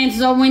 And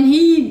so when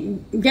he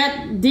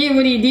did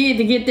what he did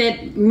to get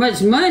that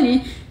much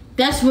money,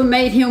 that's what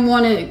made him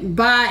want to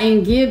buy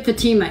and give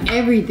Fatima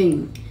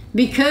everything.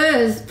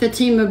 Because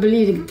Fatima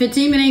believed it.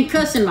 Fatima didn't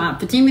cuss him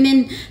out. Fatima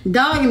didn't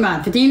dog him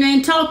out. Fatima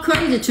didn't talk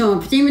crazy to him.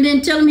 Fatima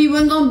didn't tell him he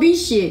wasn't going to be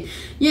shit.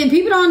 Yeah,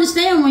 people don't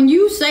understand when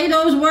you say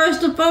those words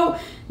to folk,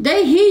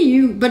 they hear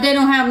you, but they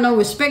don't have no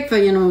respect for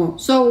you no more.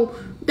 So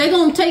they're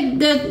gonna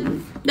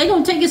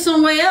take it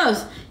somewhere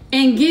else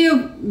and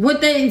give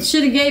what they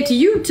should have gave to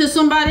you to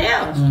somebody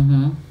else.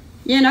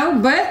 You know,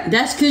 but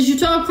that's because you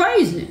talk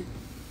crazy.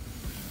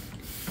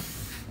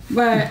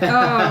 But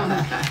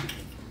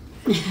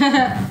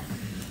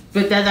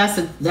but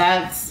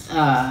that's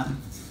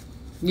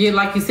you,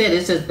 like you said,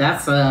 it's just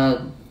that's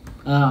a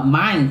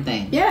mind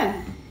thing.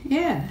 Yeah,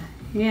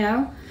 you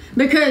know,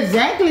 because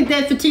Zach looked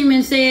at Fatima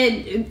and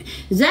said,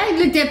 Zach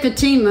looked at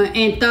Fatima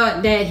and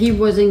thought that he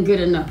wasn't good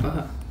enough for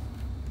her.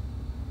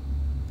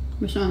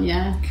 What's on your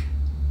eye?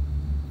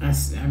 I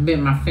bit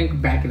my finger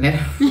back in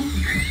that.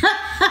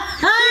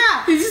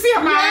 Did you see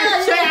how my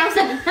eyes shut?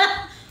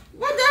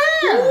 What the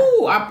hell?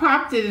 Ooh, I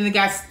popped it and it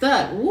got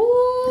stuck.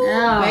 Ooh,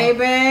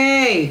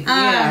 baby.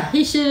 Yeah.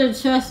 He should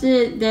have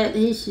trusted that.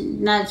 He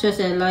should not trust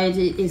that lawyer.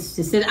 It's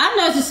to set up. I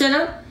know it's a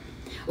setup.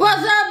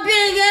 What's up,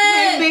 Big X?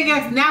 Hey, Big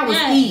X. Now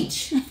it's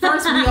each.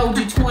 First we owed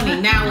you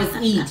 20. Now it's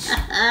each.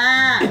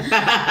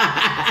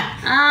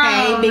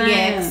 Hey, Big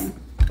X.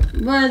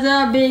 What's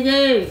up, Big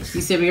X?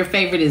 You said your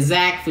favorite is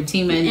Zach,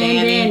 Fatima, and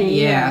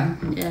Danny. Yeah.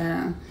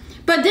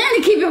 But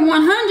Danny keep it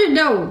 100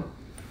 though.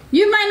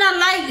 You might not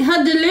like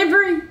her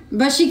delivery,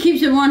 but she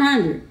keeps it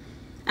 100.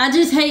 I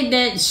just hate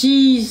that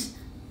she's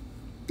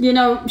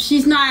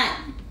not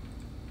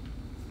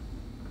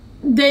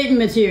dating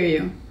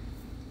material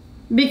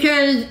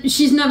because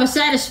she's never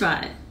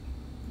satisfied.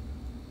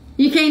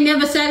 You can't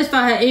never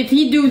satisfy her. If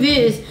he do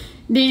this,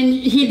 then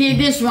he did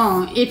this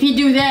wrong. If he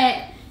do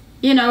that,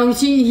 you know,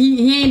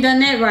 he ain't done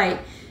that right.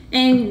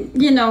 And,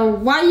 you know,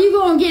 why you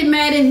gonna get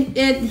mad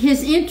at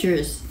his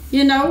interests?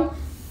 You know?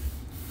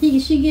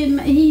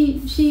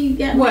 She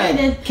got what? Mad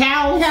at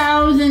cows?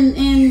 Cows and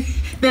That's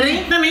what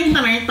she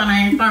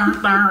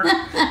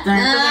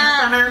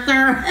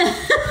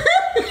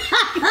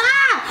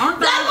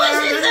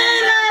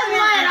said last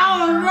night. I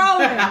was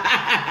rolling.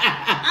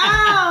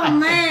 Oh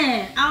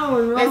man. I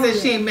was rolling. They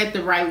said she ain't met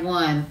the right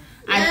one.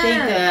 Yeah. I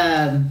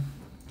think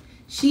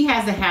she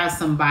has to have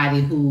somebody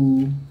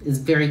who is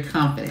very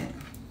confident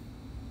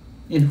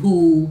in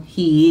who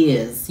he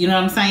is. You know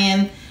what I'm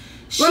saying?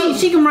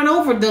 She can run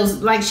over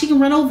those, like she can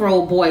run over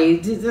old boy.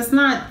 That's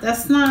not a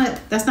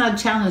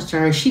challenge to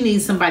her. She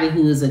needs somebody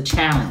who is a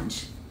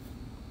challenge.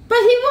 But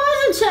he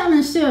was a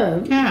challenge to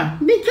her. Yeah.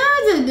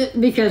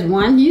 Because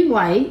one, you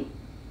white.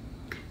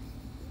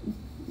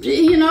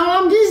 You know,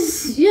 I'm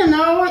just, you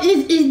know,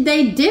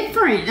 they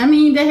different. I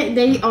mean,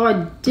 they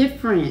are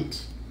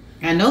different.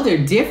 I know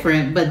they're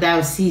different, but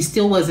he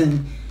still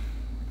wasn't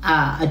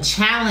a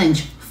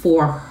challenge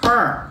for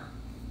her.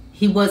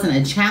 He wasn't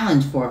a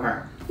challenge for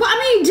her. Well, I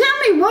mean, tell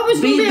me what was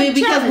going to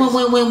be a challenge?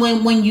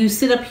 Because when you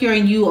sit up here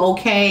and you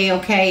okay,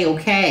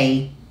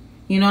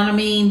 you know what I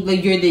mean?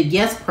 But you're the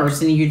yes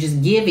person and you're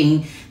just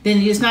giving, then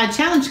it's not a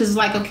challenge because it's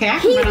like, okay, I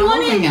can run all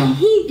over him.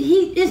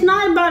 It's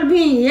not about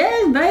being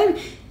yes, babe.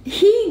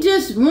 He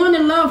just want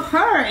to love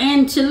her,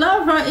 and to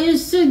love her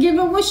is to give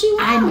her what she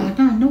wants.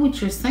 I know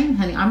what you're saying,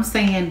 honey. I'm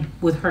saying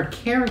with her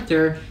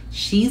character,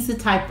 she's the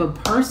type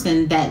of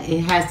person that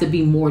it has to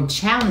be more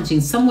challenging.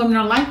 Some women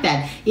are like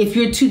that. If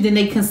you're too, then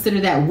they consider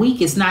that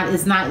weak. It's not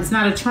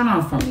a turn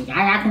on for me.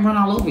 I can run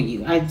all over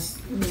you.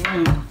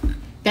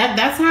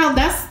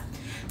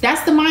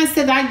 That's the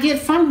mindset I get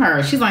from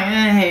her. She's like,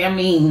 hey, I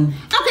mean.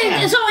 Okay,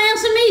 yeah. So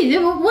answer me.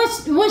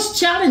 What's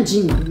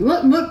challenging you?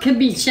 What could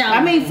be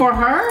challenging? I mean, for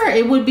her,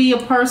 it would be a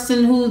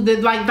person who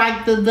like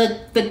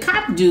the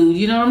cop dude.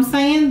 You know what I'm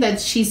saying?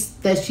 That she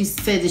said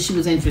that she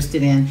was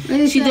interested in.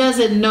 She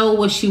doesn't know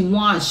what she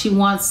wants. She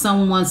wants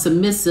someone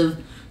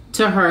submissive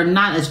to her,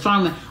 not a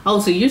strong man. Oh,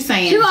 so you're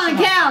saying she wants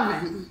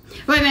Calvin.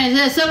 Wait a minute.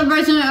 There's a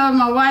celebration of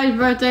my wife's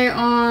birthday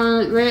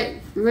on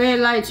Red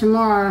Light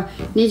tomorrow.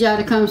 Need y'all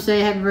to come say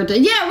happy birthday.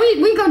 Yeah,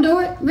 we gonna do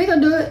it. We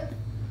gonna do it.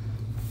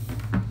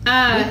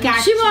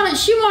 She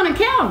wanted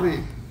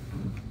Calvin.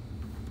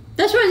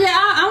 That's what. Yeah,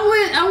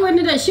 I'm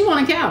with that. She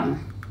wanted Calvin.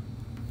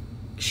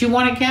 She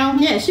wanted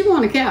Calvin. Yeah, she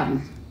wanted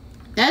Calvin.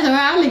 That's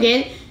how I look at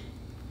it.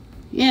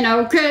 You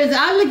know, cause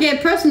I look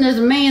at Preston as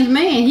a man's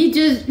man.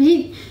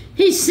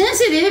 He's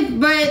sensitive,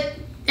 but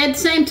at the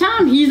same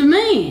time, he's a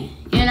man.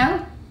 You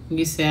know.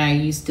 You say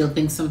you still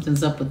think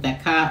something's up with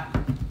that cop.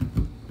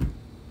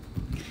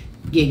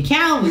 Yeah,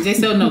 Calvin. They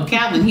said, no,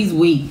 Calvin, he's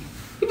weak.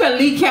 You better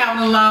leave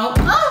Calvin alone.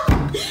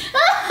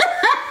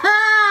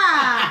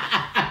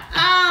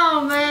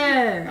 Oh,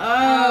 man.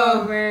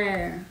 Oh,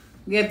 man.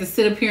 You have to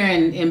sit up here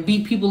and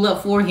beat people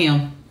up for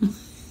him.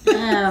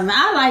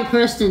 I like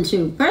Preston,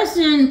 too.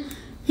 Preston,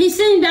 he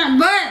seemed that,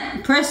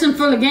 but Preston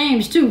full of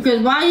games, too,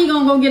 because why he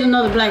going to go get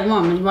another black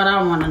woman is what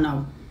I want to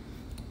know.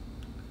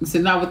 So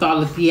not with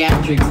all the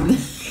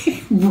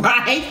theatrics.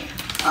 Right?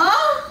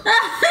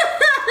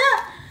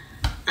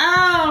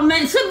 Oh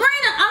man, Sabrina,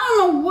 I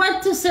don't know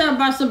what to say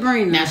about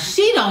Sabrina. Now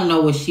she don't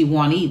know what she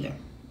want either.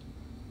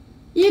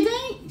 You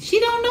think? She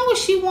don't know what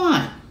she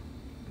want.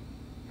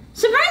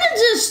 Sabrina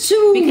just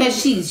too,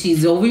 because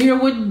she's over here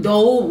with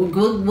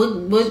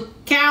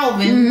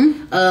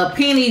Calvin,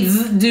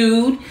 Penny's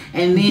dude,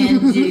 and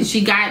then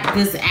she got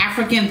this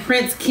African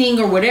Prince King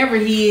or whatever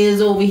he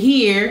is over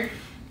here,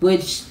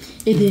 which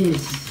It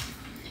is.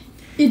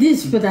 It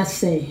is what I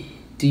say.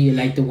 Do you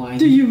like the wine?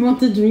 Do you want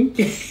to drink?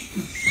 Do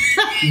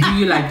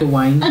you like the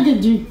wine? I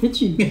can drink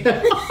with you.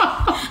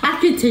 I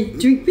can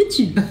drink with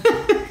you.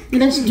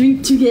 Let's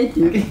drink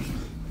together.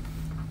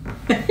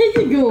 Here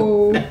you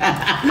go.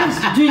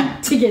 Let's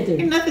drink together.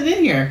 There's nothing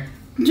in here.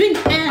 Drink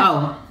air.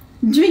 Oh.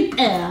 Drink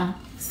air.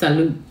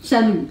 Salute.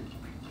 Salute.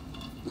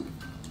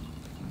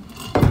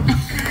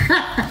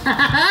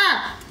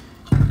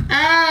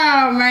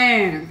 Oh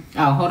man.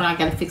 Oh, hold on. I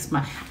gotta fix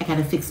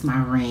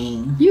my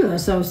ring. You are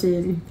so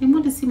silly. They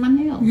want to see my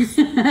nails.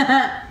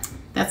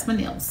 That's my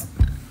nails.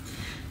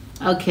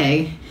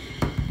 Okay.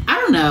 I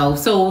don't know.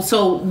 So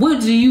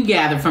what do you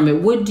gather from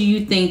it? What do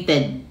you think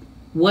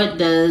what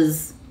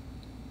does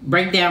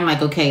break down,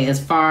 like, okay, as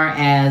far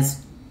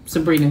as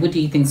Sabrina, what do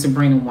you think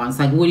Sabrina wants?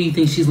 Like, what do you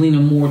think she's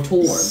leaning more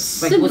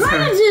towards? Like,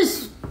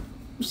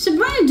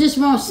 Sabrina just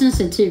wants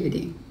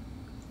sensitivity.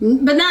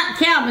 But not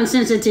Calvin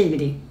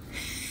sensitivity.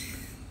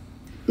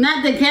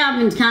 Not the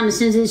Calvin kind of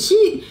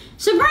sensitivity.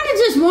 Sabrina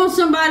just wants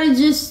somebody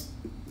just,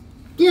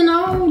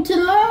 to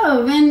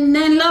love and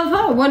then love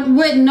her.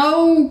 With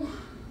no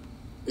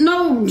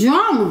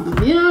drama.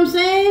 You know what I'm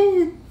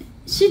saying?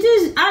 She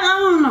just, I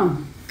don't know.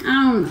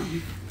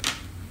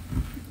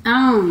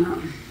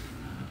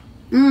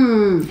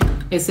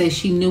 It says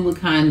she knew what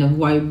kind of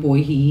white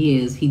boy he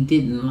is. He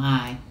didn't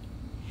lie.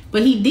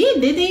 But he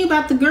didn't he,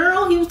 about the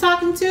girl he was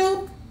talking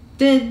to?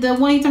 The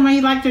one he told me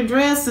he liked her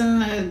dress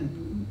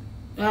and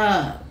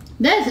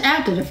that's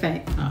after the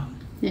fact. Oh.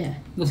 Yeah.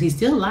 Well, he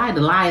still lied.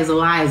 A lie is a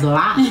lie is a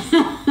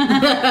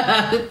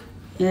lie.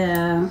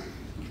 Yeah.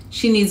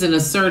 She needs an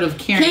assertive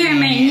caring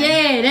man.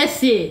 Yeah,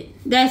 that's it.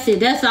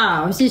 That's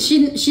all.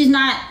 She's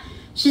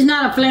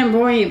not a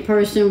flamboyant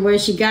person where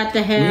she got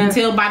to have. You can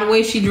tell by the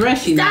way she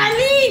dressed. She's not.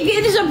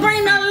 Get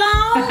Sabrina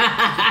alone.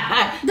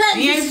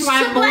 She ain't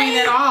flamboyant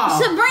at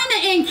all. Sabrina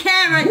in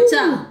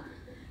character. Ooh.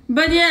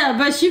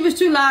 But she was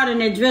too loud in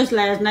that dress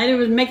last night. It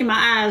was making my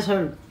eyes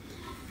hurt.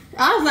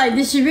 I was like,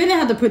 did she really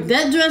have to put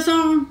that dress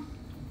on?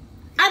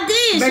 I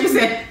did. Baby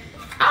said,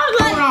 I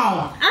was like, hold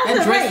on.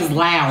 That dress is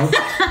loud.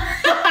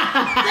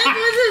 That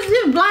dress is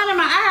just blinding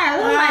my eyes.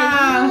 I was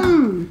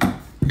like,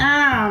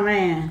 oh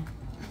man.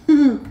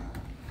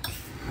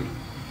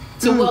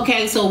 So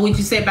okay, so what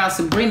you say about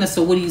Sabrina?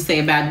 So what do you say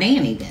about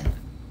Danny then,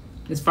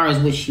 as far as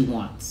what she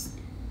wants?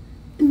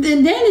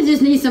 Danny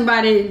just needs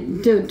somebody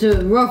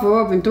to rough her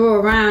up and throw her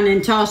around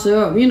and toss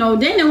her up.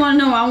 Danny want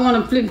to know, I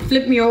want to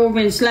flip me over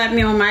and slap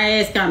me on my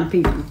ass kind of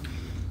people.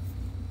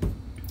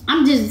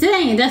 I'm just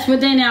saying, that's what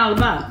Danny all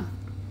about.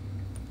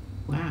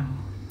 Wow.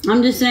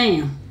 I'm just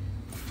saying.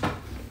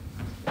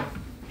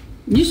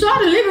 You saw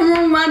the living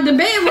room, right? The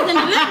bed was in the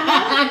living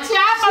room.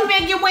 Child, my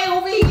man, get way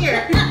over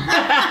here.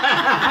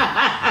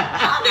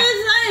 I'm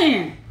just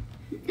saying.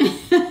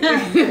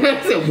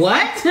 Said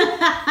what?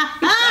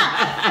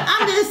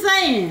 I'm just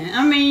saying.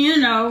 I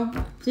mean,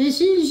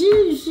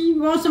 she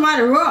wants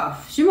somebody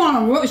rough. She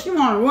want a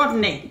rough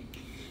neck.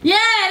 Yeah,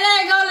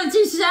 there you go,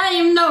 Leticia. I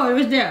didn't even know it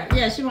was there.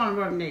 Yeah, she want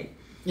a rough neck.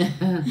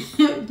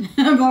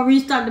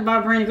 Maurice talked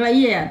about Brenda Clay.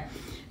 Yeah,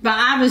 but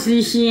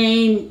obviously she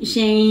ain't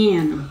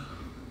handle.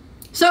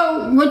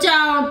 So, what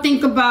y'all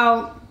think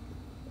about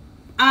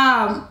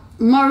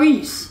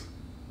Maurice?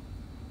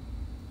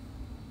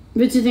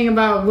 What you think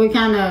about what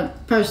kind of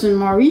person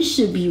Maurice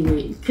should be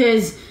with?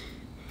 Because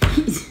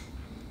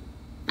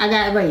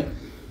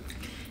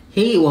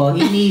He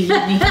needs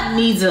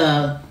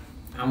a,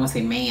 I want to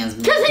say man's.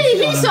 Because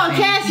he's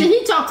sarcastic.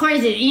 He talk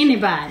crazy to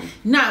anybody.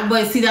 No,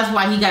 but see, that's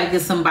why he got to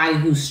get somebody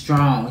who's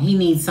strong. He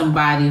needs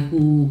somebody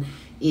who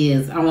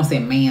is, I want to say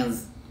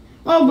man's.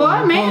 Oh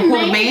boy,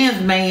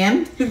 man's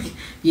man.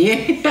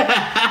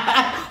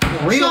 Yeah.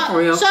 For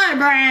real. Sorry,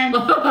 Brian.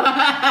 Don't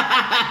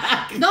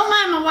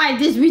mind my wife.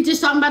 We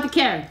just talking about the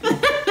character.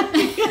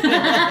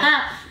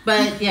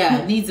 But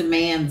yeah, needs a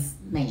man's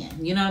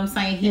man. You know what I'm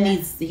saying? He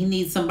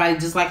needs somebody,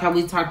 just like how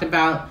we talked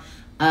about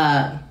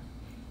the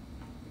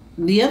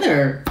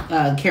other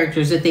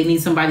characters, that they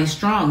need somebody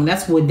strong.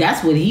 That's what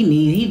he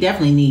needs. He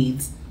definitely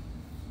needs.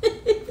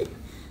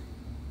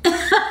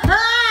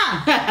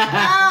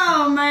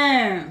 Oh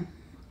man.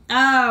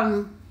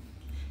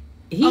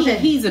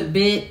 He's a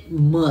bit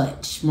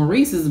much.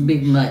 Maurice is a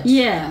bit much.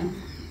 Yeah.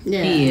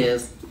 He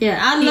is. Yeah,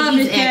 I love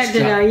his character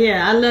though.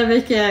 Yeah, I love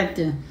his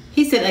character.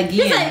 He said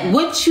again,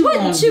 what you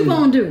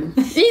gonna do?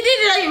 He did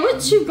it like,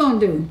 what you gonna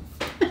do?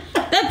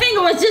 That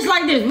finger was just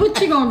like this. What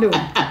you gonna do?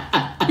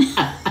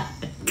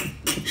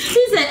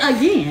 He said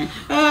again,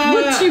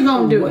 what you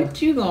gonna do?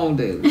 What you gonna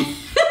do?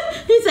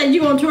 He said, you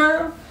gonna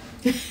twirl?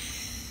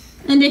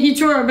 And then he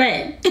twirled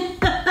back.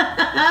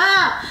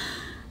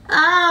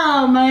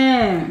 Oh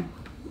man.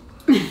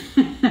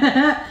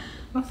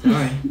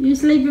 Sorry. You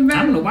sleeping, baby?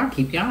 I don't know why I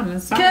keep yawning.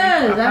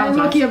 Sorry. Because I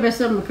woke you up at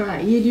 7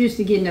 o'clock. You used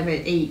to getting up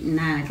at 8 and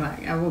 9 o'clock.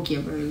 I woke you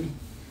up early.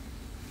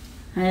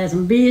 I had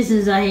some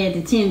business I had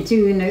to tend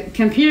to in the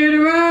computer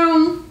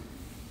room.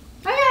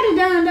 I got it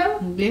done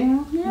though.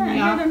 Yeah, I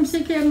got them to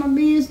take care of my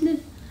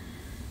business.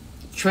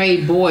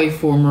 Trade boy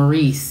for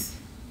Maurice.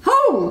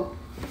 Who?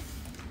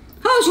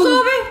 Who,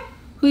 Scooby?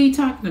 Who are you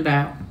talking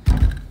about?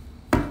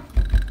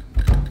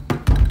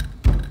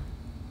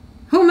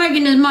 Who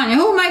making this money?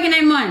 Who making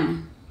that money?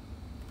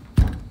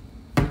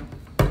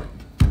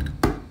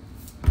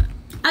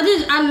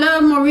 I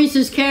love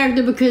Maurice's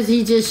character because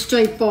he's just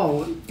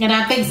straightforward. And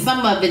I think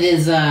some of it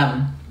is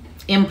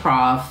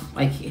improv.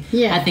 Like,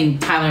 yeah. I think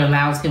Tyler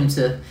allows him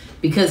to,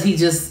 because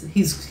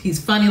he's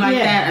funny like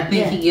that. I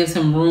think he gives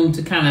him room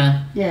to kind of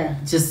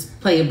just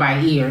play it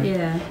by ear.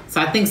 Yeah. So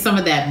I think some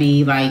of that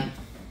be like,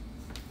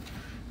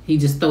 he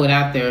just throw it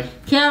out there.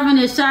 Calvin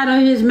is side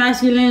of his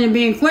masculinity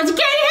being questioned.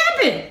 You can't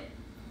help it.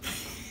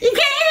 You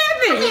can't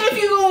help it. I mean, if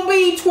you're gonna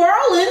be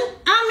twirling,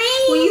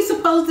 when you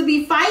supposed to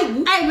be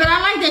fighting. Hey, but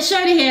I like that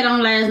shirt he had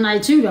on last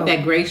night too, though.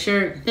 That gray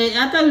shirt.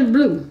 I thought it was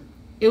blue.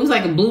 It was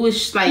like a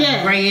bluish, like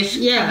grayish.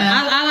 Yeah,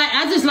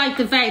 I just like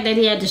the fact that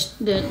he had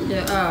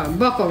the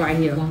buckle right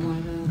here.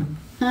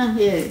 Huh?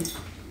 Yeah.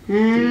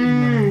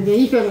 Yeah,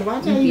 you better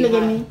watch how you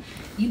look at me.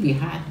 You be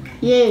hot.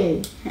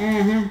 Yeah.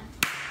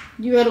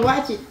 You better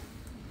watch it.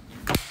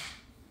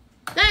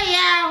 Hey,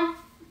 y'all.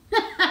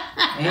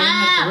 Ain't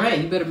nothing right.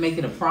 You better make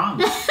it a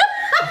promise.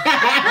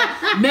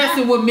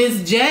 Messing with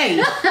Miss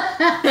J.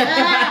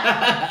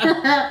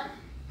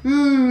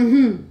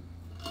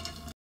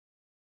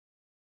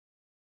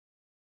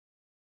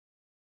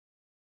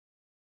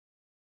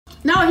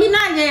 No, he's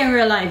not gay in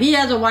real life. He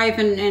has a wife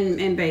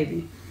and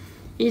baby.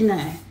 He's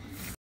not.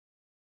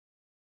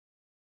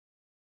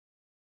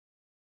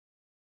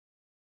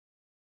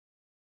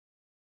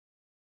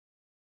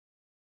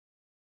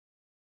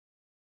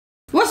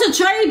 What's a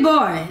trade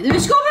boy?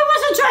 Scooby,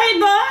 what's a trade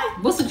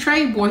boy? What's a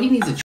trade boy? He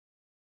needs a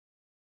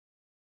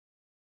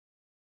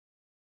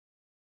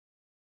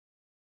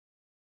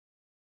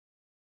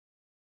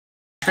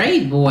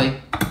trade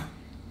boy.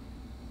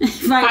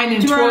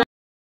 Fighting Troy.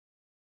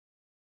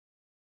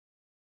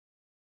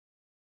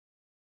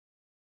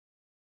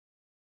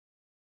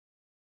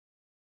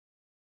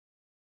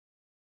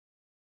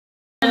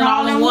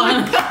 All in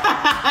one.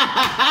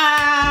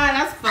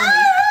 That's funny.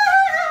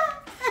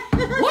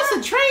 What's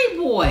a trade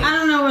boy? I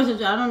don't know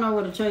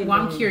what a trade boy is.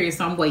 I'm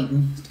curious. I'm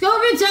waiting.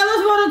 Scooby, tell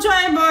us what a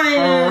trade boy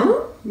is.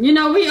 You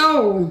know we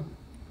old.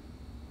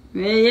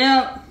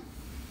 Yep.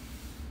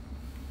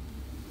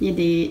 You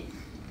did.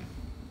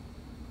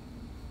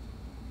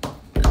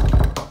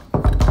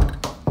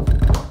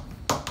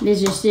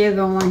 This is still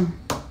going.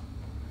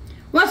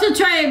 What's a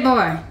trade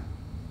boy?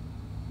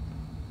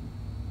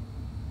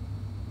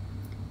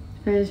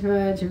 First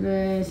word to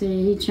first,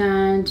 he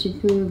trying to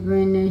prove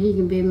Brenda he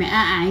can be a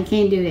man. He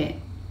can't do that.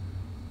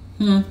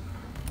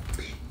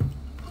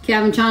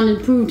 Calvin trying to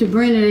prove to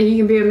Brenda that he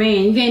can be a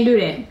man. You can't do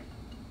that.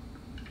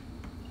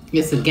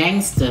 It's a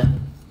gangster.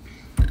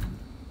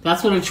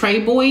 That's what a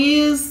trade boy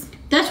is?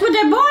 That's what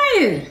that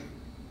boy is.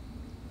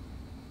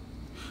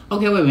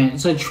 Okay, wait a minute.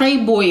 So a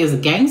trade boy is a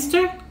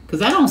gangster? Because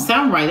that don't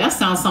sound right. That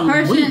sounds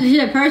something weak.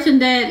 Yeah, person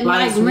that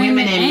likes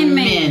women and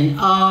men.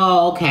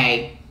 Oh,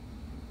 okay.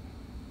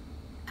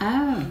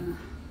 Oh.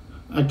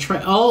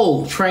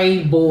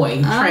 Trade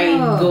boy. Trade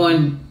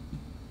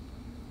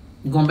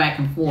going back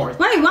and forth.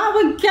 Wait, why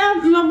would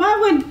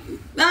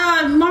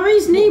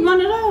Maurice need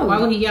one of those? Why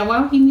would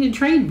he need a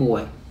trade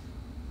boy?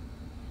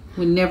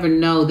 Would never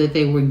know that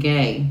they were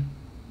gay.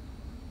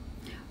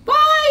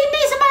 Why you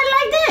need somebody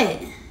like that?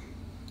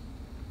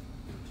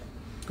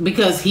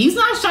 Because he's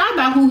not shy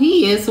about who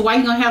he is, so why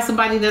you gonna have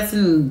somebody that's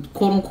in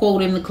quote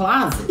unquote in the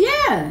closet?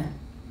 Yeah.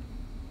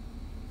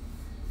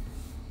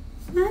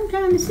 I'm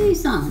trying to see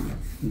something.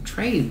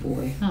 Trade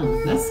boy, huh?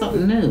 That's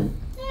something new.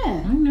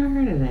 Yeah. I've never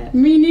heard of that.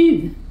 Me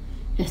neither.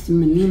 That's the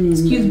millenniums.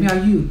 Excuse me, are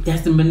you?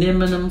 That's the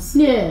millenniums?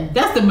 Yeah.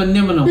 That's the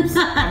millenniums.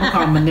 I'm gonna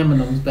call them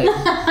millenniums, baby. You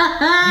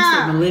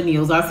said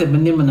millennials, I said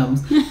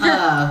millenniums. Baby,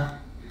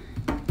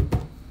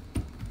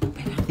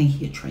 I think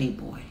he a trade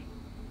boy.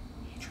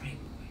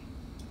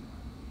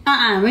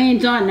 We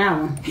ain't doing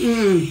that one.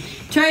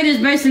 Trade is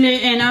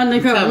basically an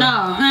undercover.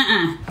 No,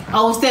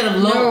 Oh, instead of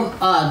low,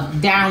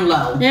 down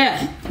low.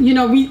 Yeah, you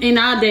know, we in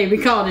our day we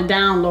called it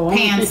down low.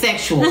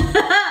 Pansexual.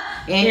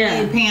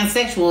 and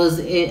pansexual is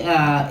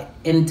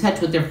in touch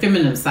with their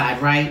feminine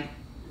side, right?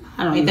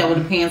 I don't Ain't know. that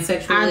what a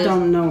pansexual is? I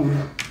don't know.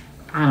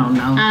 I don't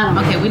know.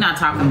 Okay, we're not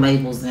talking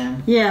labels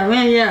then. Yeah,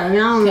 well, yeah, I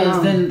don't know.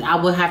 Because then I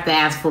would have to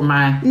ask for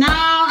my... No,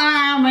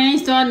 we ain't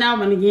starting that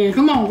one again.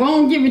 Come on, go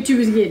and get what you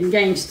was getting,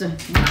 gangster.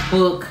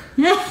 Book.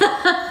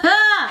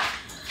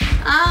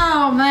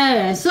 Oh,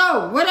 man.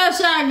 So, what else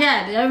y'all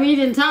got? We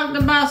done talked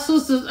about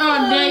sisters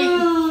all day.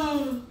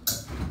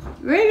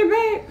 Ready,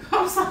 babe?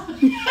 I'm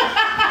sorry.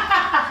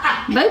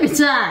 Baby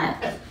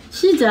tired.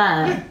 She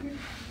tired.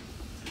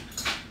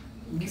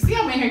 You see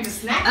I'm in here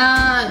just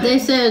snacking. They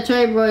said a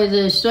trade boy is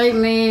a straight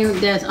man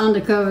that's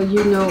undercover,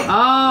 you know.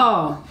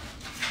 Oh.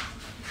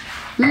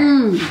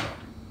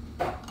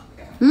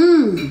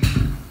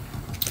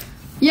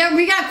 Yeah,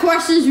 we got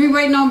questions. We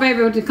waiting on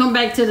baby to come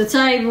back to the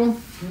table.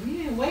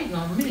 You ain't waiting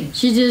on me.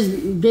 She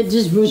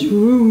just was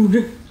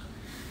rude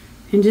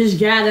and just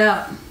got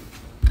up.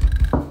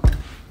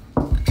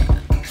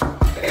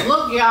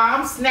 Look, y'all,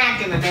 I'm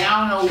snacking today. I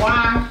don't know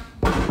why.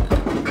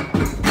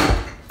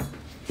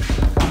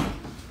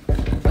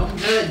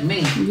 Good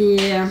me.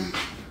 Yeah.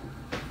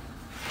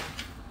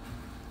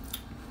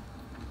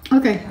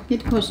 Okay,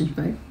 get the questions,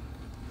 babe.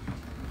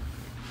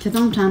 Because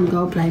I'm trying to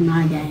go play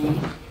my game.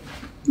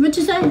 What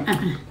you say?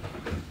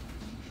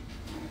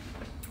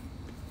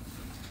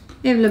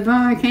 If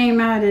LeBron came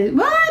out as...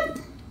 What?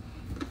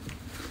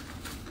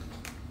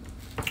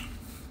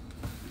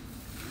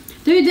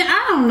 Dude,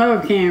 I don't know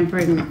if Karen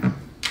pregnant.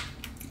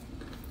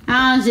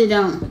 I honestly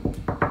don't.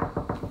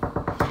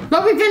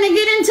 But we're gonna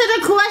get into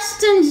the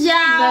questions,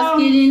 y'all.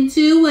 Let's get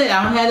into it.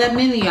 I don't have that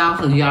many, y'all,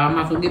 so y'all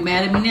might as well get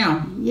mad at me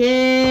now.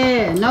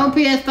 Yeah, no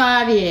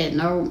PS5 yet.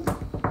 No.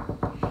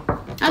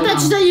 I thought you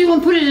said you were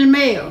gonna put it in the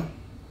mail.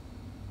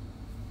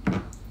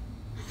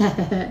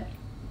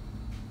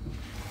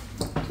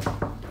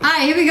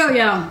 Alright, here we go,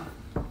 y'all.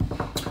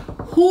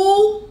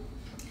 Who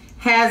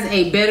has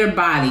a better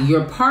body,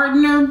 your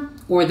partner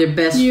or their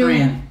best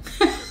friend?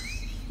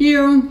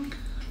 You.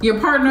 Your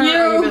partner or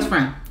your best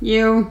friend?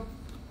 You.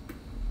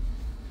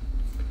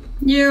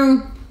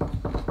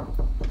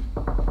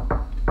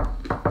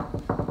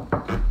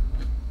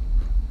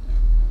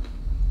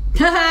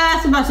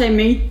 That's about to say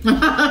me.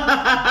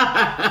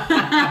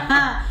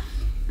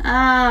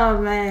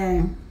 Oh,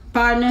 man.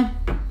 Partner.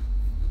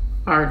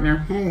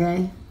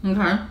 Okay.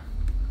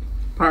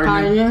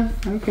 Partner.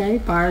 Okay,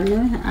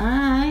 partner.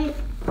 Alright.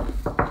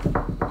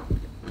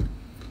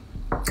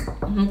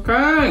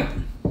 Okay.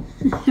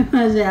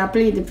 I say I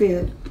plead the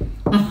fifth.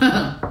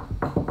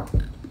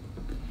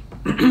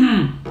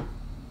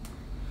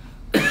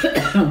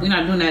 We're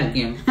not doing that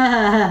again.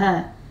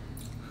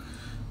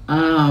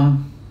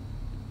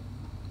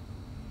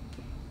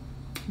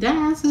 Did I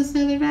ask this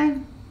the other day?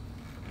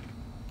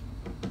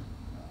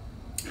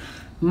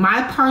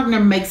 My partner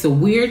makes a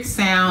weird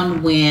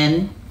sound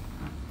when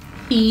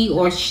he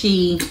or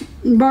she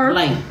Burp.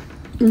 blank.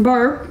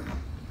 Burp.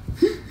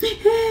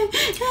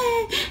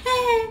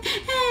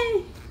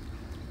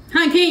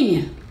 Hi,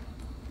 Kenya.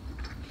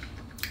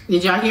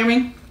 Did y'all hear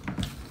me?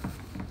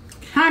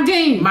 Hi,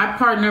 Kenya. My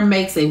partner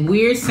makes a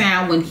weird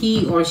sound when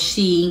he or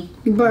she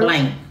Burp.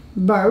 blank.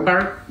 Burp.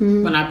 Burp.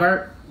 Mhm. When I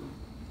burp.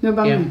 What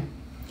about Yeah. me?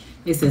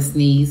 It's a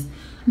sneeze.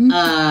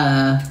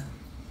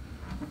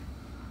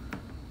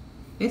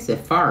 It's a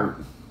fart.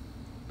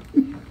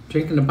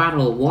 Drinking a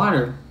bottle of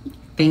water.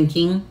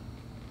 Thinking.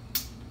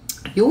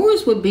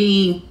 Yours would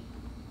be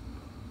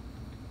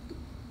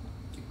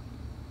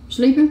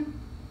Sleeping?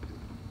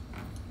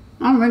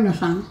 I don't make no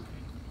sound.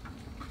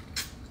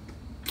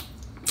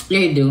 Yeah,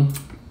 you do.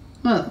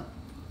 What?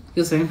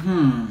 You'll say,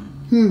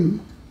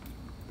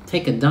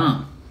 take a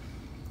dump.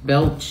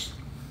 Belch.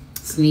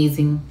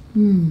 Sneezing.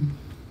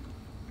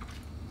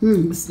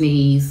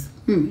 Sneeze.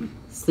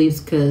 Sleeps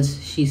because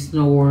she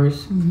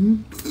snores.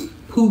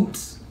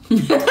 Poops.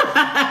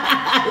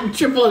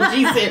 Triple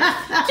G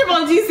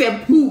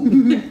said poop.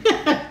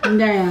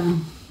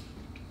 Damn.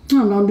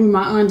 I'm gonna do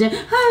my undone.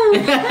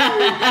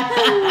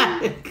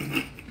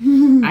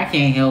 I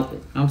can't help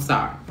it. I'm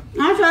sorry.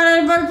 I tried that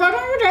everybody fucking.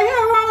 What the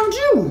hell wrong with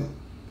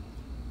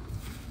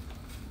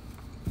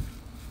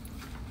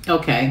you?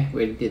 Okay, we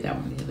already did that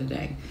one the other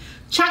day.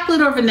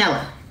 Chocolate or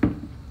vanilla?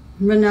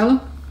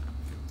 Vanilla.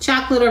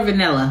 Chocolate or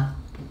vanilla?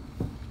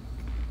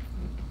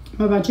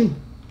 What about you?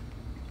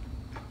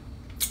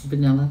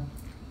 Vanilla.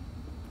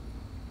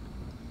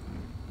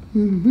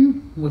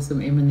 With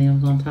some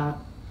M&M's on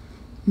top.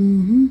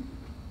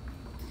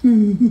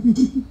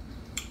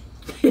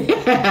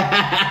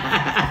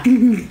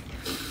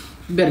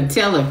 Better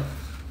tell her.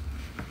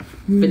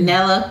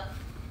 Vanilla.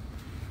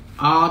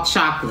 All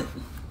chocolate.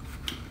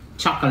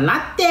 Chocolate.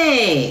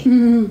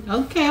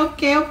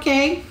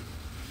 Okay.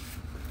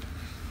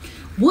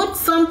 What's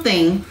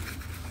something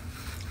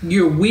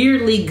you're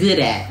weirdly good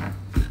at?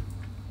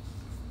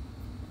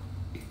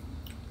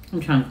 I'm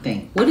trying to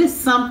think. What is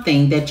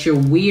something that you're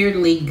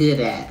weirdly good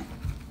at?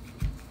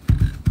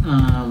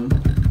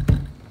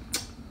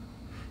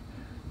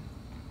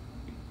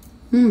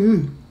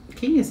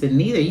 Kenya said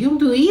neither. You don't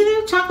do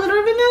either? Chocolate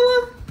or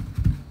vanilla?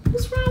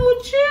 What's wrong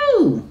with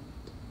you?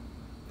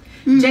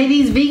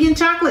 JD's vegan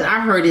chocolate,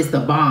 I heard is the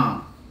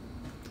bomb.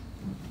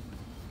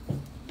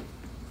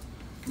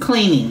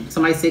 Cleaning.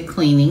 Somebody said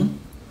cleaning.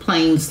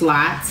 Playing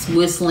slots.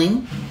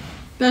 Whistling.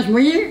 That's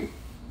weird.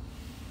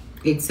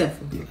 Except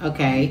for,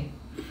 okay.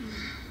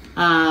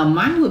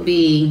 Mine would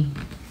be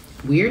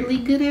weirdly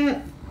good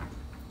at.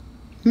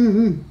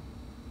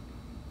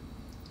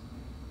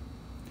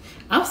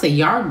 I would say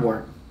yard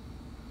work.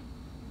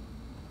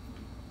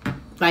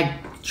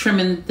 Like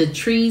trimming the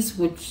trees,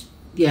 which,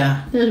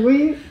 yeah. That's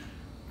weird.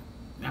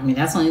 I mean,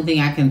 that's the only thing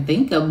I can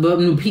think of, but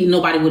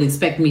nobody would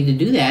expect me to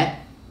do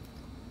that.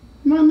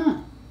 Why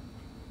not?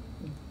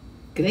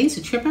 Because they used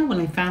to trip out when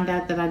they found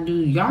out that I do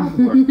yard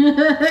work.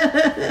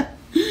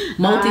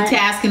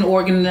 Multitasking,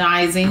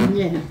 organizing.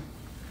 Yeah.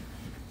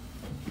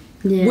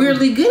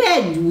 Weirdly good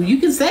at. You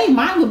can say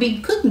mine would be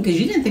cooking because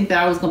you didn't think that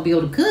I was going to be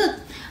able to cook.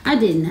 I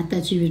didn't. I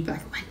thought you was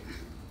black and white.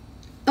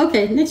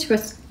 Okay, next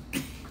question.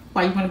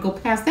 Why you want to go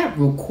past that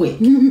real quick?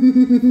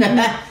 You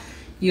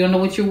don't know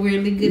what you're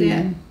weirdly good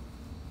at?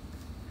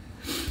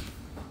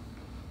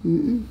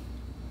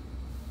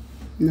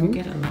 No. You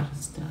get a lot of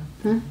stuff.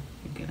 Huh? You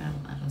get a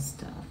lot of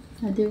stuff.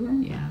 I did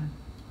what? Yeah.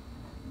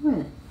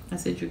 What? I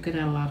said you're good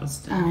at a lot of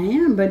stuff. I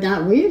am, but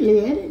not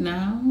weirdly at it.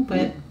 No,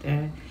 but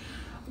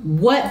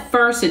what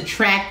first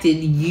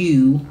attracted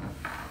you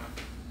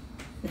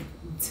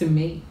to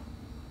me?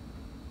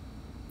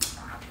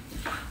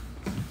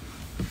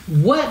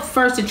 What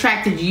first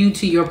attracted you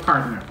to your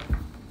partner?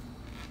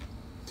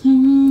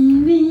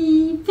 Can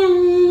we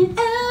find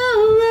a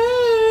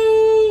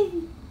way?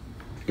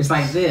 It's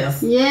like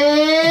this.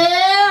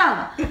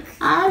 Yeah.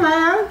 I'm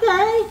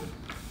like,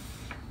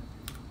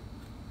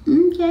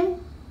 okay.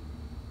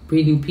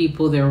 Reading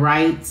people their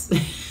rights.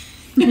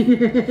 Her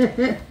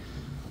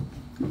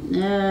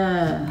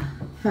hair.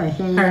 Her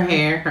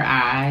hair, her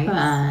eyes. Her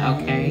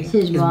eyes. Okay.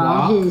 His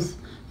walk.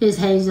 His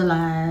hazel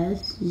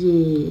eyes.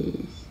 Yes.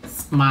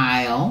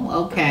 Smile.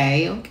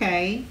 Okay,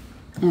 okay.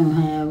 I don't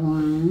have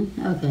one.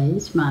 Okay.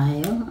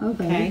 Smile.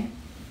 Okay.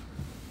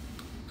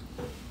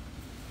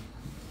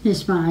 His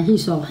smile.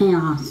 He's so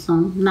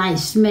handsome.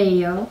 Nice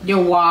smell.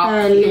 Your walk.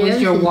 It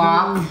was your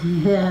walk.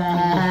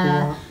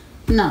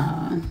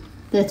 No.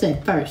 That's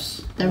at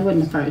first. That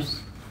wasn't the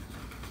first.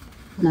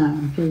 No,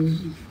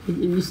 because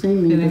you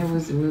seen me. Then it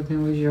was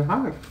your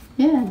heart.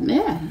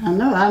 Yeah, I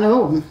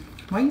know.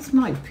 Why you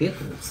smell like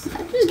pickles?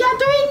 I just got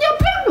to eat your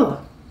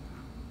pickle.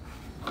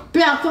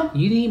 Pickle.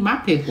 You need my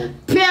pickle.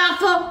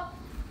 Pickle.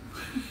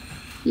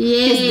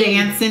 Yeah. His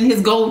dancing,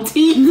 his gold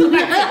teeth. He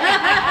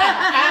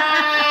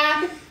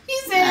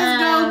said his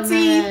gold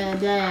teeth.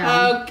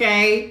 Damn.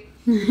 Okay.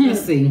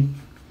 Let's see.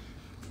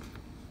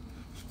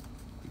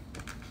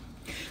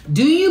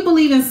 Do you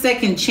believe in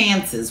second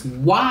chances?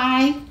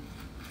 Why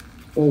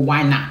or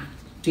why not?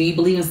 Do you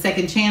believe in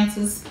second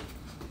chances?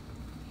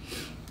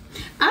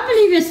 I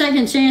believe in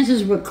second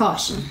chances with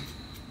caution.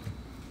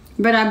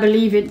 But I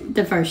believe it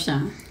the first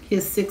time.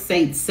 His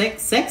 6'8"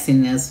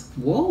 sexiness.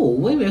 Whoa,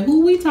 wait a minute.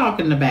 Who are we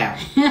talking about?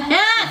 A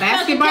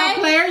basketball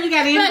player? You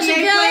got an NBA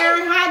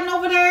player hiding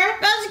over there?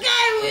 That's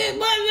okay.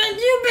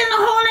 You been the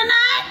whole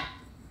night?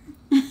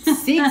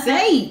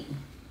 6'8".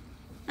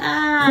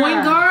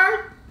 Point guard?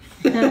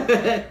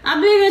 I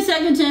believe in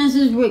second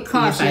chances with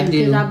caution. Yes, I do.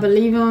 Because I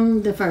believe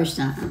them the first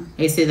time.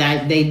 They say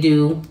that they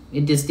do.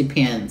 It just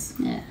depends.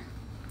 Yeah.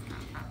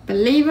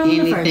 Believe them the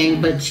first time.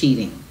 Anything but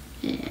cheating.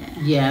 Yeah.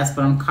 Yes,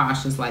 but I'm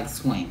cautious like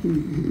swing.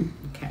 Mm-hmm.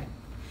 Okay.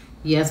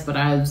 Yes, but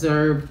I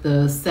observed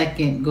the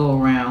second go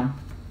around.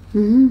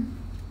 Mm-hmm.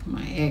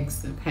 My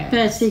ex passed.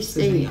 Past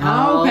 16.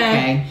 Oh,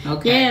 okay.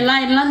 Okay. Yeah,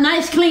 like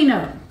nice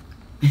cleanup.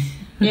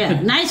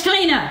 Yeah, nice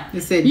cleanup.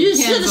 It said You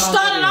depends should have on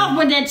started the- off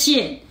with that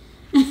shit.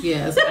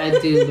 Yes, I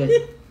do. But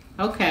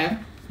okay.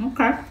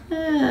 Okay.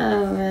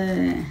 Oh,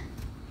 man.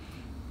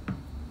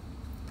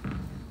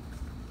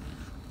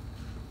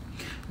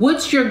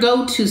 What's your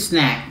go-to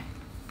snack?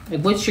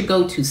 Like, what's your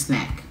go-to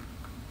snack?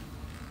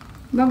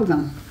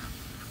 Bubblegum.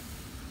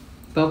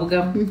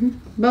 Bubblegum? Mm-hmm.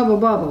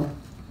 Bubble.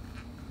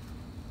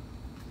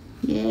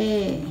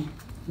 Yeah.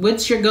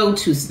 What's your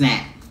go-to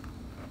snack?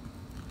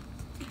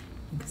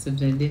 Because if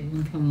they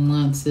didn't come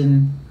once,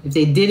 and if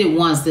they did it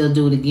once, they'll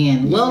do it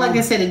again. Well, like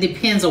I said, it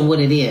depends on what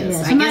it is.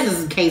 Yeah, I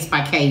guess it's case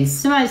by case.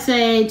 Somebody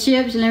say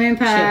chips, lemon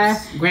pie,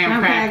 Chips,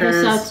 graham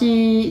crackers,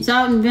 saltine,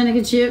 salt and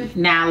vinegar chips.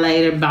 Now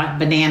later,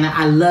 banana.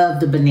 I love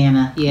the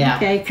banana. Yeah.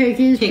 Okay,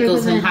 cookies,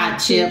 Pickles and hot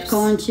chips,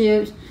 corn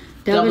chips,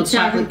 double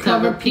chocolate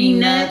covered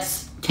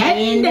peanuts,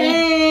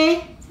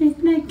 candy,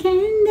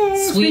 candy,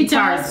 sweet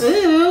tarts.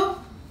 Ooh.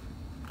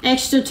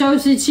 extra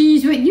toasted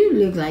cheese. Wait, you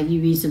look like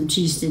you eat some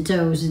cheese to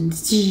toast and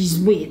cheese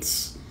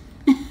wits.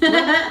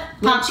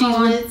 What cheese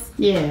wits?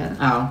 Yeah.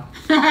 Oh.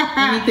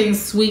 Anything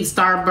sweet,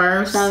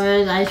 Starburst.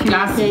 Starburst, ice cream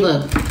Y'all see, cake.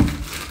 look.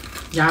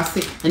 Y'all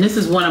see, and this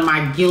is one of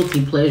my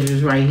guilty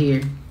pleasures right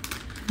here.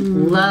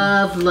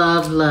 Love.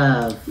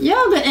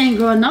 Yogurt and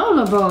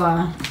granola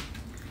bar.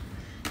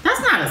 That's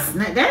not a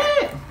snack.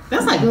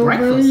 That's like Goobers,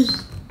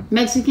 breakfast.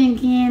 Mexican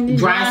candy.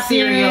 Dry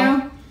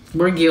cereal.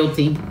 We're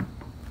guilty.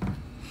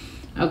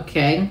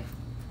 Okay.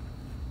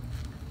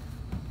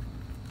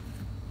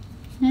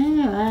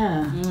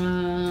 Yeah,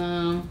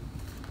 wow.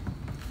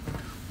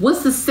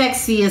 What's the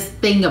sexiest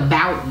thing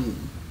about you?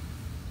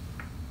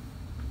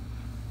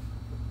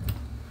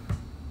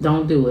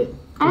 Don't do it.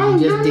 I You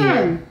ain't just do did.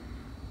 nothing.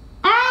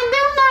 I ain't do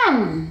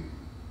nothing.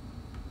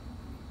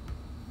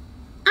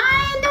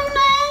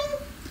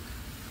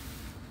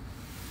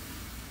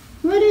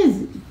 What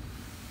is it?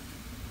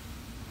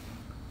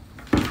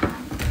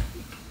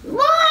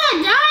 What?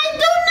 I ain't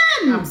do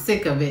nothing. I'm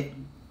sick of it.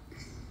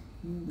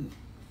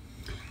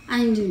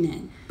 I ain't do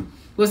nothing.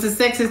 What's the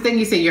sexiest thing?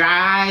 You said your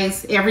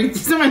eyes, everything.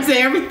 Somebody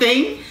say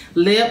everything.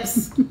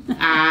 Lips,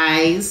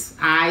 eyes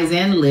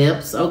and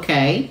lips.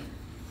 Okay.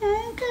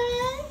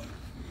 Okay.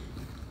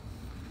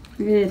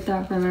 We're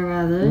talking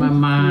about it. My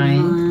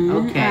mind.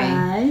 Okay.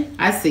 Eye.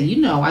 I said,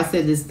 I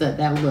said this,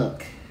 that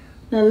look.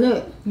 Now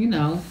look.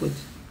 Which,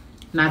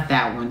 not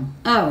that one.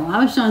 Oh,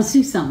 I was trying to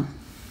see something.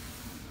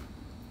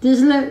 This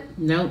look.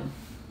 Nope.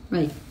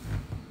 Wait.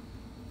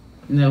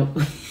 Nope.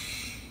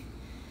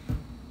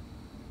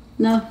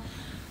 No.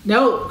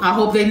 Nope. I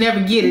hope they never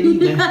get it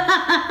either.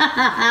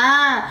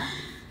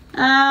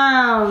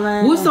 Oh,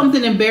 man. What's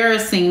something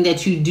embarrassing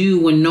that you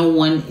do when no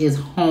one is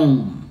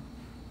home?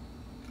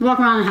 Walk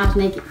around the house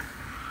naked.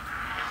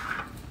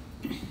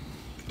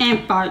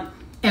 And fart.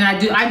 And I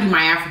do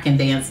my African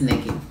dance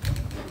naked.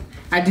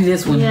 I do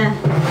this one. Yeah.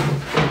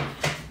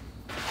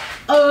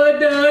 Oh,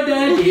 no,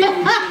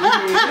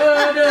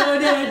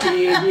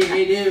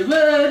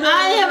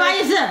 by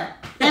yourself.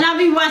 And I'll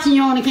be watching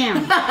you on the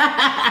camera.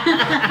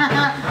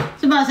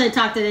 Somebody say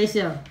talk to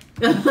themselves.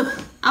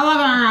 I walk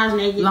around the house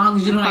naked. As long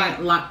as you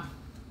don't like.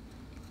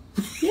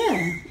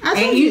 Yeah.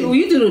 And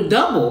you do the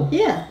double.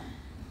 Yeah.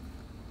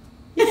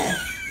 Yeah.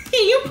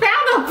 You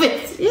proud of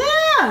it.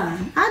 Yeah,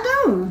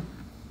 I do.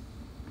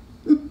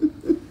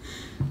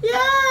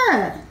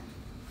 Yeah.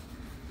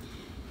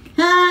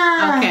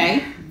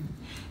 Okay.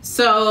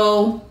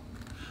 So,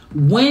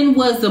 when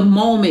was the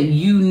moment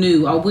you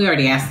knew? Oh, we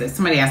already asked that.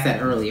 Somebody asked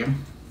that earlier.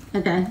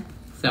 Okay.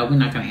 So, we're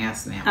not going to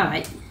ask now. All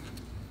right.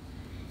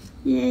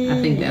 Yeah. I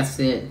think that's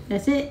it.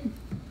 That's it.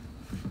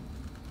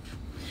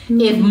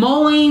 If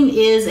mowing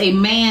is a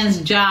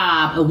man's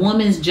job, a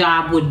woman's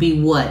job would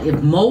be what?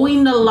 If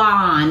mowing the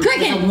lawn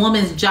is a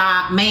woman's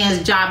job,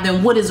 man's job,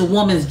 then what is a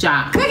woman's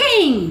job?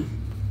 Cooking.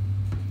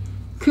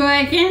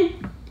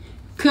 Cooking.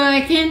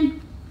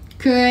 Cooking.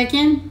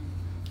 Cooking.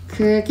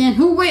 Cooking.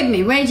 Who with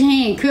me? Raise your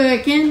hand.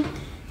 Cooking.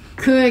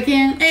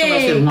 Cooking.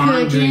 Hey,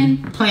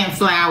 cooking. Plant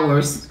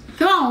flowers.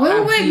 Come on,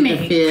 who with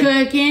me?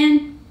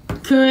 Cooking.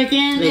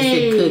 Cooking. They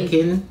said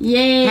cooking.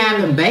 Yeah.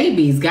 Having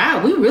babies.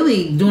 God, we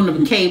really doing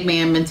the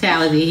caveman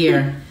mentality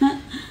here.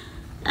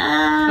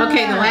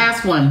 Okay, the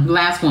last one. The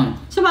last one.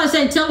 Somebody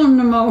say tell them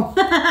no more.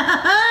 The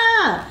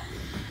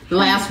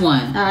last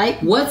one. All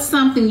right. What's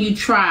something you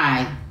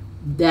tried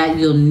that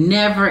you'll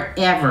never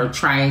ever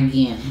try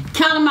again?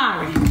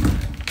 Calamari.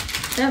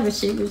 That was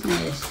shit was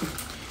nasty.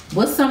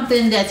 What's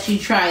something that you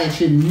try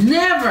that you'll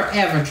never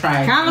ever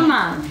try again?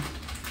 Calamari.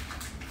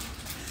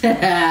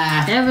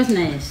 That was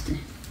nasty.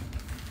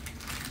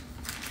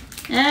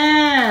 Oh,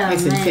 I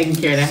said man. taking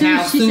care of the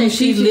house.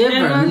 Sushi,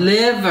 liver.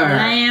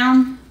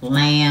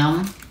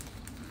 Lamb.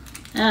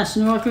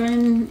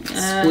 Snorkeling.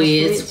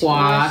 Squid,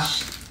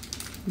 squash.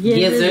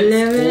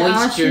 Gizzards,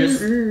 oysters.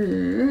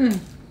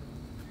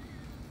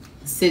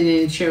 Sitting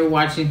in the chair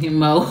watching him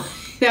mow.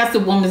 That's a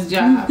woman's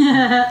job.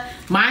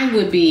 Mine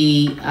would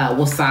be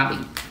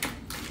wasabi.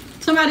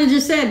 Somebody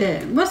just said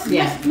that. What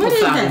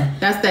is that?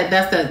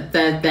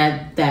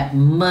 That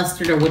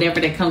mustard or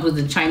whatever that comes with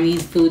the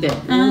Chinese food. That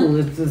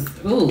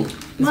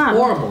it's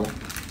horrible.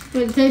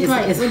 It tastes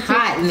it's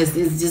hot and it's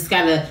just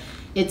gotta.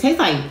 It tastes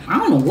like I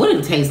don't know what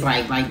it tastes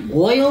like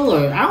oil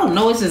or I don't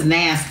know. It's just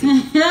nasty.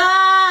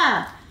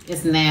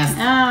 It's nasty.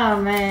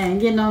 Oh man,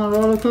 getting on a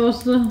roller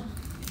coaster.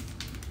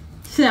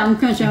 See, I'm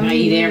country. I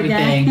eat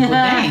everything. Well,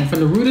 dang, from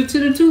the rooter to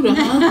the tutor,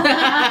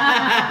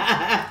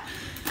 huh?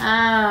 Oh,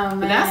 man.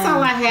 But that's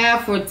all I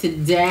have for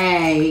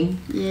today.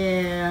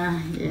 Yeah.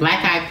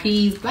 Black eyed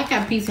peas. Black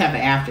eyed peas have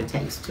an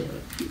aftertaste to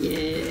it.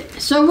 Yeah.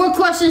 So what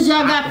questions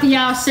y'all got for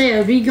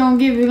y'allselves? We're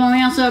gonna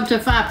answer up to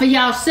 5 for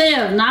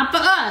y'allselves, not for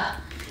us.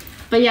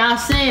 For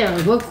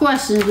y'allselves. What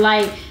questions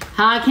like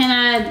how can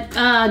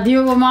I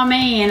deal with my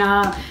man?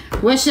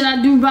 What should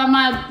I do about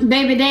my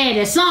baby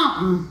daddy?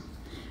 Something.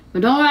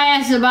 But don't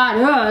ask about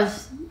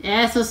us.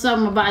 Ask us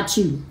something about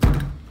you.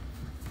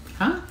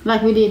 Huh?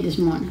 Like we did this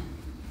morning.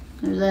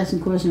 I was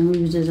asking questions,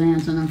 we was just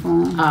answering them for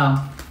them.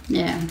 Oh.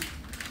 Yeah.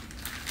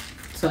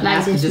 So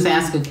like just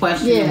ask a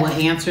question and we'll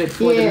answer it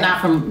for them.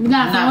 Not from us.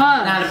 Not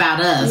about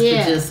us. Yeah.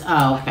 But just,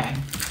 okay.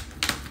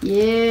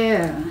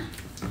 Yeah.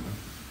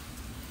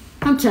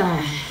 I'm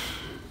tired.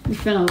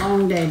 It's been a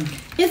long day.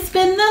 It's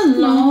been a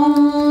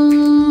long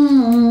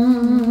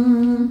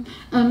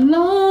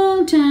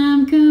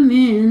time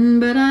coming,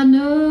 but I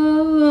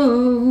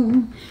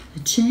know a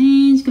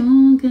change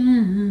gonna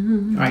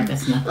come. All right,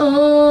 that's enough.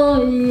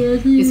 Oh,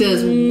 yes. It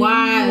says,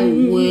 why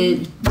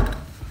would...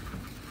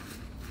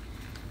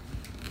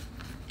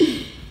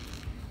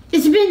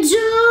 It's been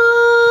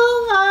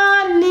too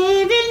hard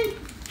living,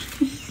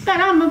 but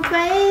I'm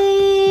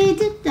afraid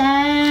to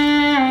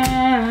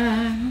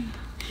die.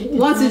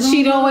 Once a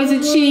cheat, always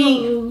a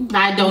cheat.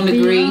 I don't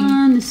agree.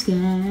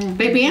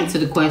 Baby, answer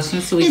the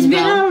question so we can go.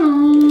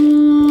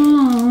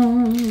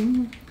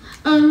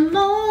 A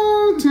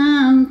long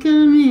time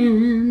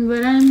coming,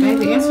 but I know.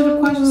 Baby, answer the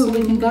question so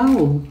we can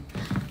go.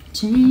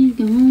 Change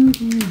gonna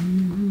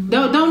come.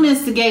 Don't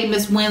instigate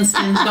Miss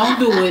Winston. Don't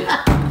do it.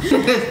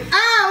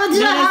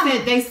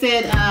 They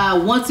said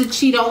once a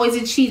cheat, always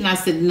a cheat, and I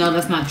said no,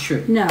 that's not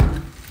true. No.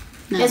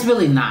 It's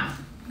really not.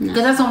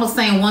 Because that's almost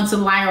saying once a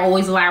liar,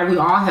 always a liar. We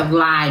all have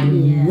lied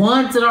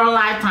once in our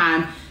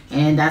lifetime,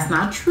 and that's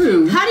not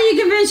true. How do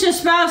you convince your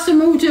spouse to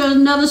move to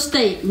another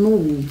state?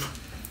 Move.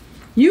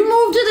 You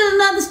move to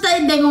another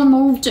state, they're gonna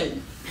move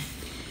too.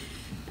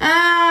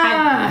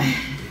 I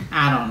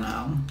don't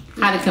know.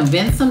 How to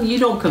convince them? You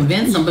don't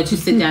convince them, but you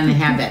sit down and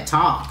have that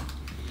talk.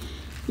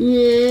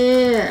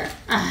 Yeah.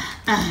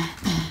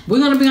 We're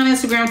going to be on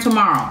Instagram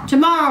tomorrow.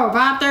 Tomorrow,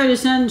 5:30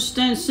 Central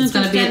Standard Time. It's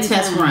going to be a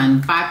test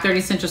run.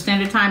 5:30 Central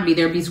Standard Time. Be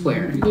there, be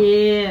square.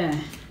 Yeah.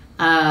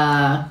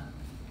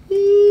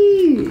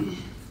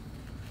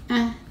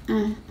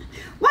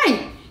 Wait,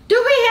 do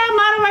we have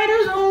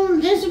moderators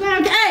on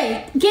Instagram?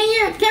 Hey, can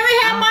we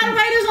have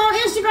moderators on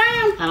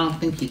Instagram? I don't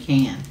think you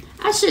can.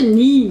 I shouldn't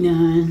need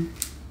none.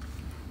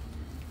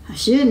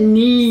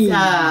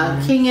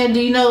 Kenya, do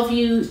you know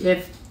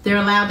if they're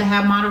allowed to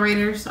have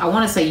moderators? I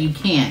want to say you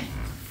can't.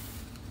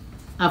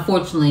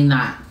 Unfortunately,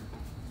 not.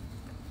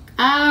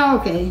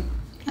 Okay.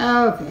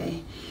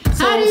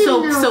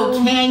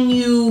 So can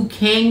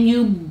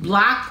you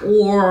block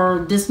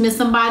or dismiss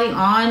somebody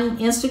on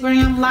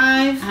Instagram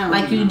Live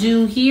like you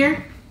do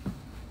here?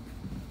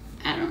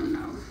 I don't know.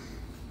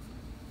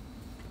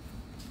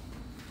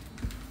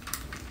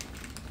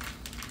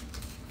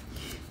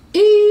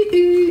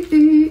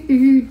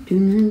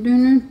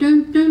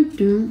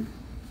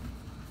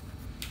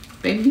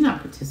 Baby, you're not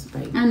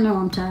participating. I know,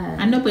 I'm tired.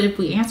 I know, but if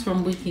we answer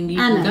them, you can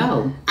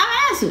go.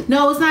 I answered.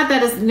 No, it's not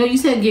that. No, you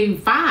said give you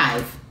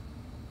 5.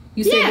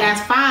 You said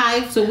that's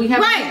 5, so we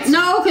have right.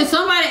 No, because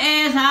somebody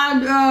asked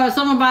how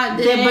something about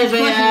they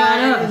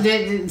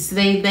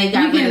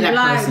got rid of that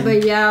person.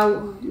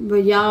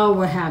 But y'all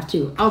will have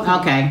to.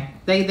 Okay.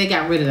 They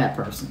got rid of that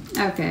person.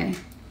 Okay.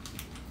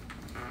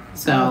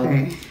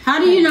 So how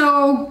do you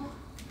know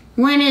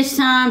when it's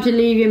time to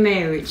leave your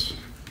marriage?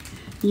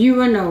 You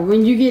will know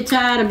when you get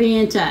tired of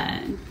being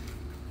tired.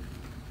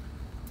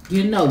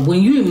 You know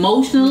when you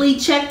emotionally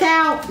checked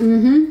out.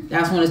 Mm-hmm.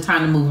 That's when it's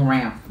time to move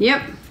around.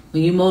 Yep.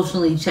 When you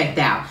emotionally checked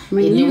out, and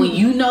then when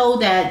you know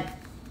that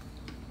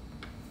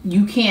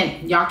y'all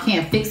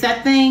can't fix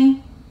that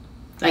thing.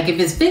 Like if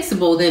it's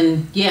fixable,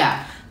 then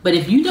yeah. But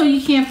if you know you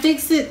can't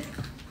fix it,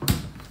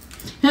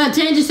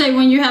 change to say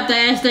when you have to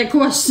ask that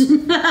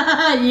question.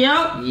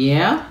 Yep.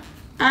 Yeah.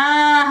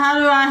 How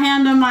do I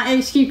handle my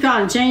ex keep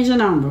calling? Change the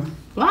number.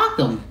 Block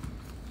them.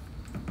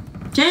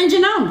 Change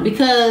your number.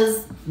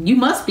 Because you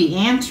must be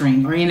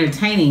answering or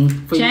entertaining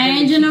for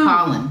change you to keep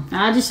calling.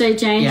 I just say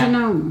change your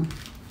number.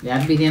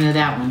 That'd be the end of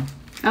that one.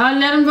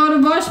 Let them go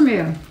to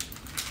voicemail.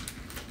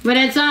 But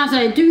that song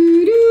say,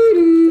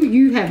 doo-doo-doo,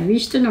 you have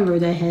reached a number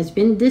that has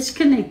been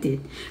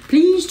disconnected.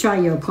 Please try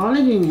your call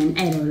again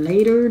at a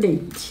later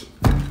date.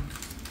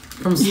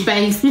 From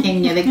space,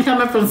 Kenya. They're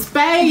coming from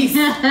space.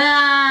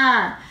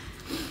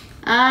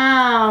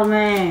 Oh,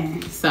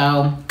 man.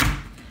 So,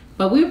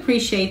 but we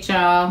appreciate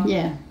y'all.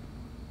 Yeah.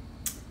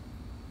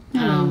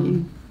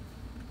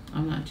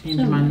 I'm not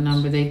changing my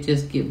number. They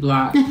just get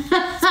blocked.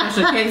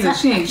 Special case if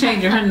she ain't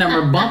changing her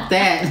number, bump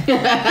that.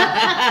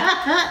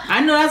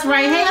 I know that's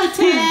right. Hey,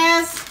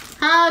 Taz.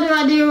 How do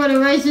I deal with a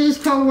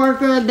racist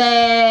coworker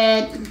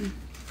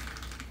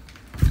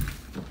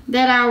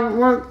that I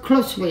work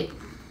close with?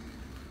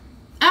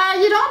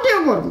 You don't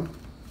deal with them.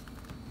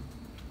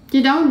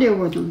 You don't deal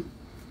with them.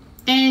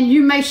 And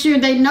you make sure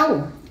they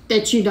know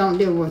that you don't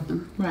deal with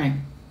them. Right.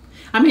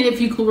 I mean,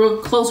 if you're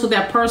close with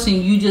that person,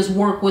 you just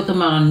work with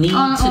them on a need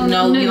to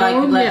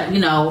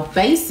know,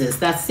 basis.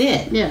 That's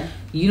it. Yeah.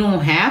 You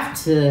don't have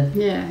to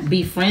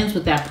be friends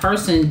with that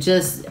person.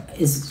 Just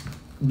is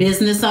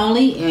business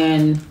only,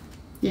 and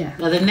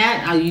other than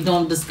that, you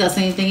don't discuss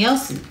anything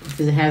else if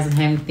it hasn't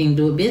had anything to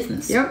do with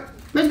business. Yep.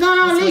 What's going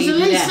on,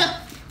 Lisa?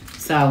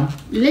 So.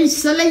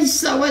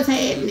 Lisa, what's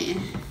happening?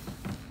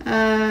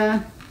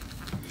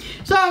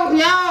 So,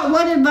 y'all,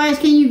 what advice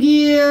can you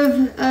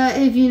give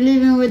if you're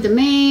living with a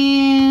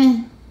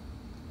man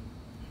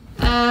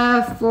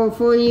for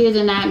 4 years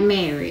and not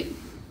married?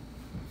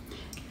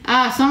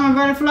 Summer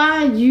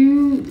Butterfly,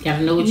 you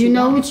gotta know what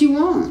what you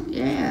want.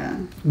 Yeah.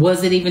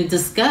 Was it even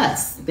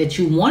discussed that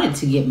you wanted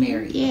to get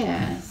married?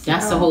 Yeah.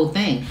 That's the whole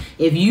thing.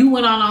 If you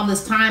went on all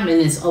this time and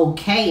it's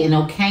okay and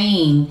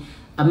okaying,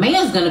 a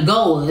man's gonna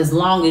go as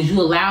long as you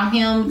allow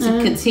him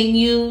to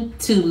continue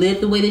to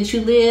live the way that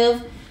you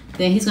live.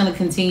 Then he's going to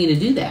continue to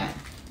do that.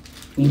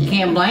 You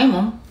can't blame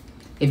him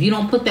if you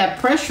don't put that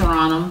pressure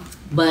on him.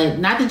 But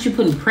not that you're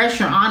putting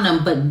pressure on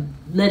them, but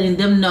letting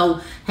them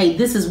know, hey,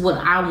 this is what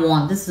I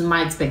want. This is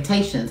my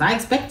expectations. I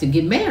expect to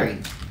get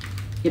married.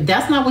 If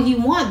that's not what he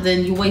wants,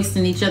 then you're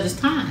wasting each other's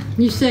time.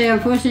 You say,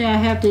 unfortunately, I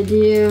have to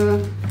deal.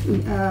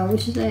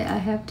 What you say? I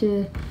have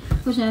to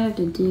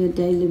deal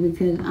daily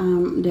because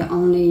I'm the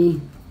only.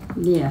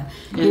 Yeah.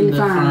 In the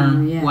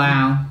firm. Yeah.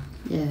 Wow.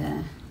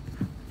 Yeah.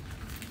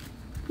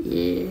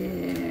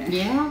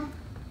 Yeah.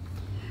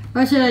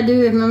 What should I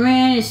do if my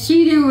man is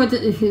cheating with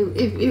it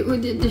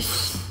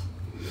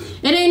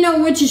ain't know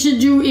what you should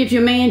do if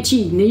your man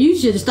cheating. You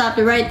should have stopped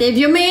it right there. If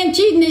your man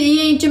cheating,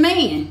 he ain't your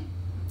man.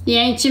 He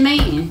ain't your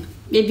man.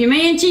 If your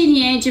man cheating,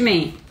 he ain't your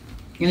man.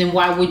 And then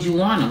why would you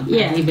want him?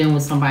 Yeah. He been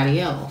with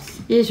somebody else.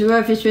 It's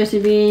rough,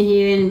 especially being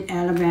here in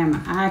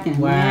Alabama. I can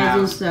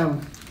imagine so.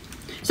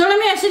 So let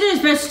me ask you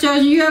this, Pastor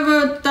Charles. You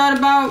ever thought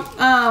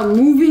about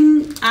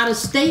moving out of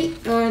state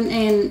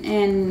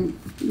and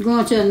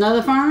going to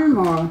another farm?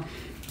 Or,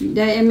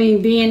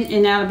 being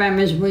in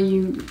Alabama is where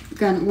you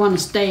gonna want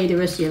to stay the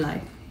rest of your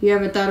life. You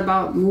ever thought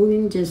about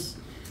moving, just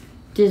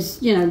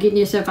getting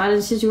yourself out of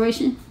the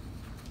situation?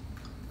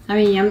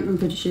 I'm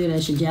pretty sure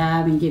that's your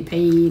job and you get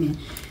paid,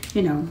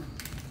 and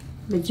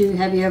But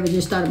have you ever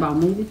just thought about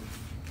moving?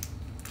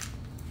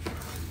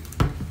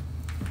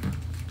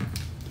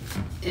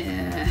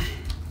 Okay.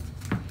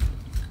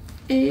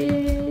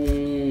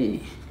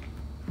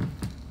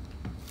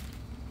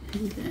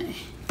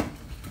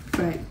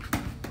 Right.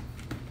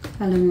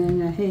 I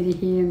hate it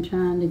here. I'm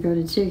trying to go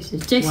to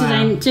Texas.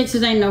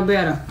 Texas ain't no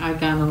better. I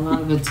got a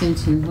lot of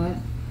attention. What?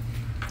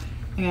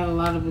 I got a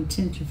lot of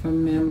attention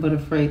from men, but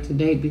afraid to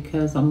date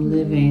because I'm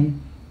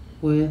living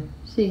with.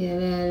 See,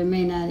 that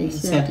may not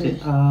accept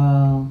it.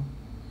 Oh.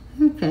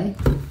 Okay.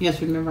 Yes,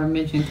 remember I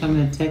mentioned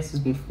coming to Texas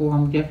before.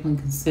 I'm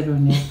definitely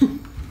considering it.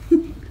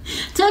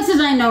 Texas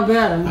ain't no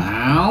better.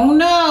 I don't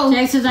know.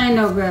 Texas ain't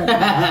no better.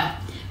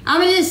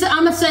 I'm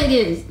gonna say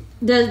this: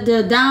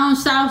 the down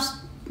south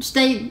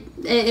state,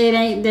 it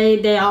ain't.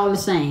 They all the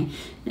same.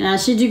 Now,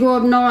 should you go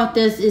up north,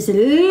 it's a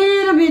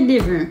little bit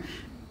different,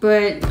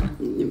 but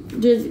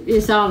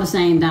it's all the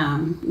same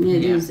down.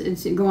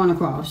 It's going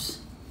across.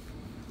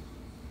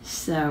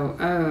 So,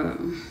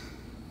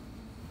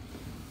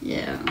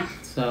 yeah.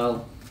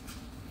 So,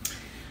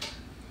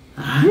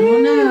 I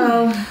don't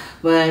know,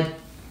 but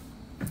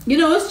you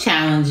know, it's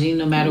challenging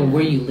no matter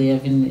where you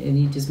live, and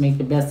you just make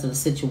the best of the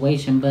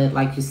situation. But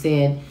like you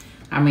said,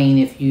 I mean,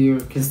 if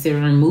you're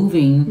considering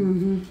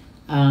moving,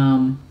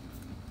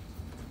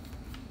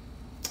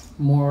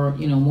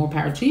 more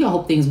power to you. I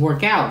hope things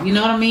work out. You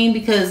know what I mean?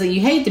 Because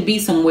you hate to be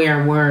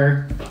somewhere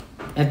where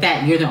at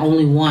that you're the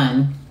only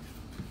one,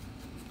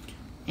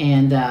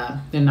 and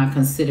they're not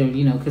considering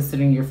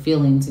your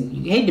feelings, and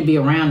you hate to be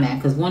around that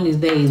because one of these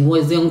days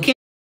boys don't care.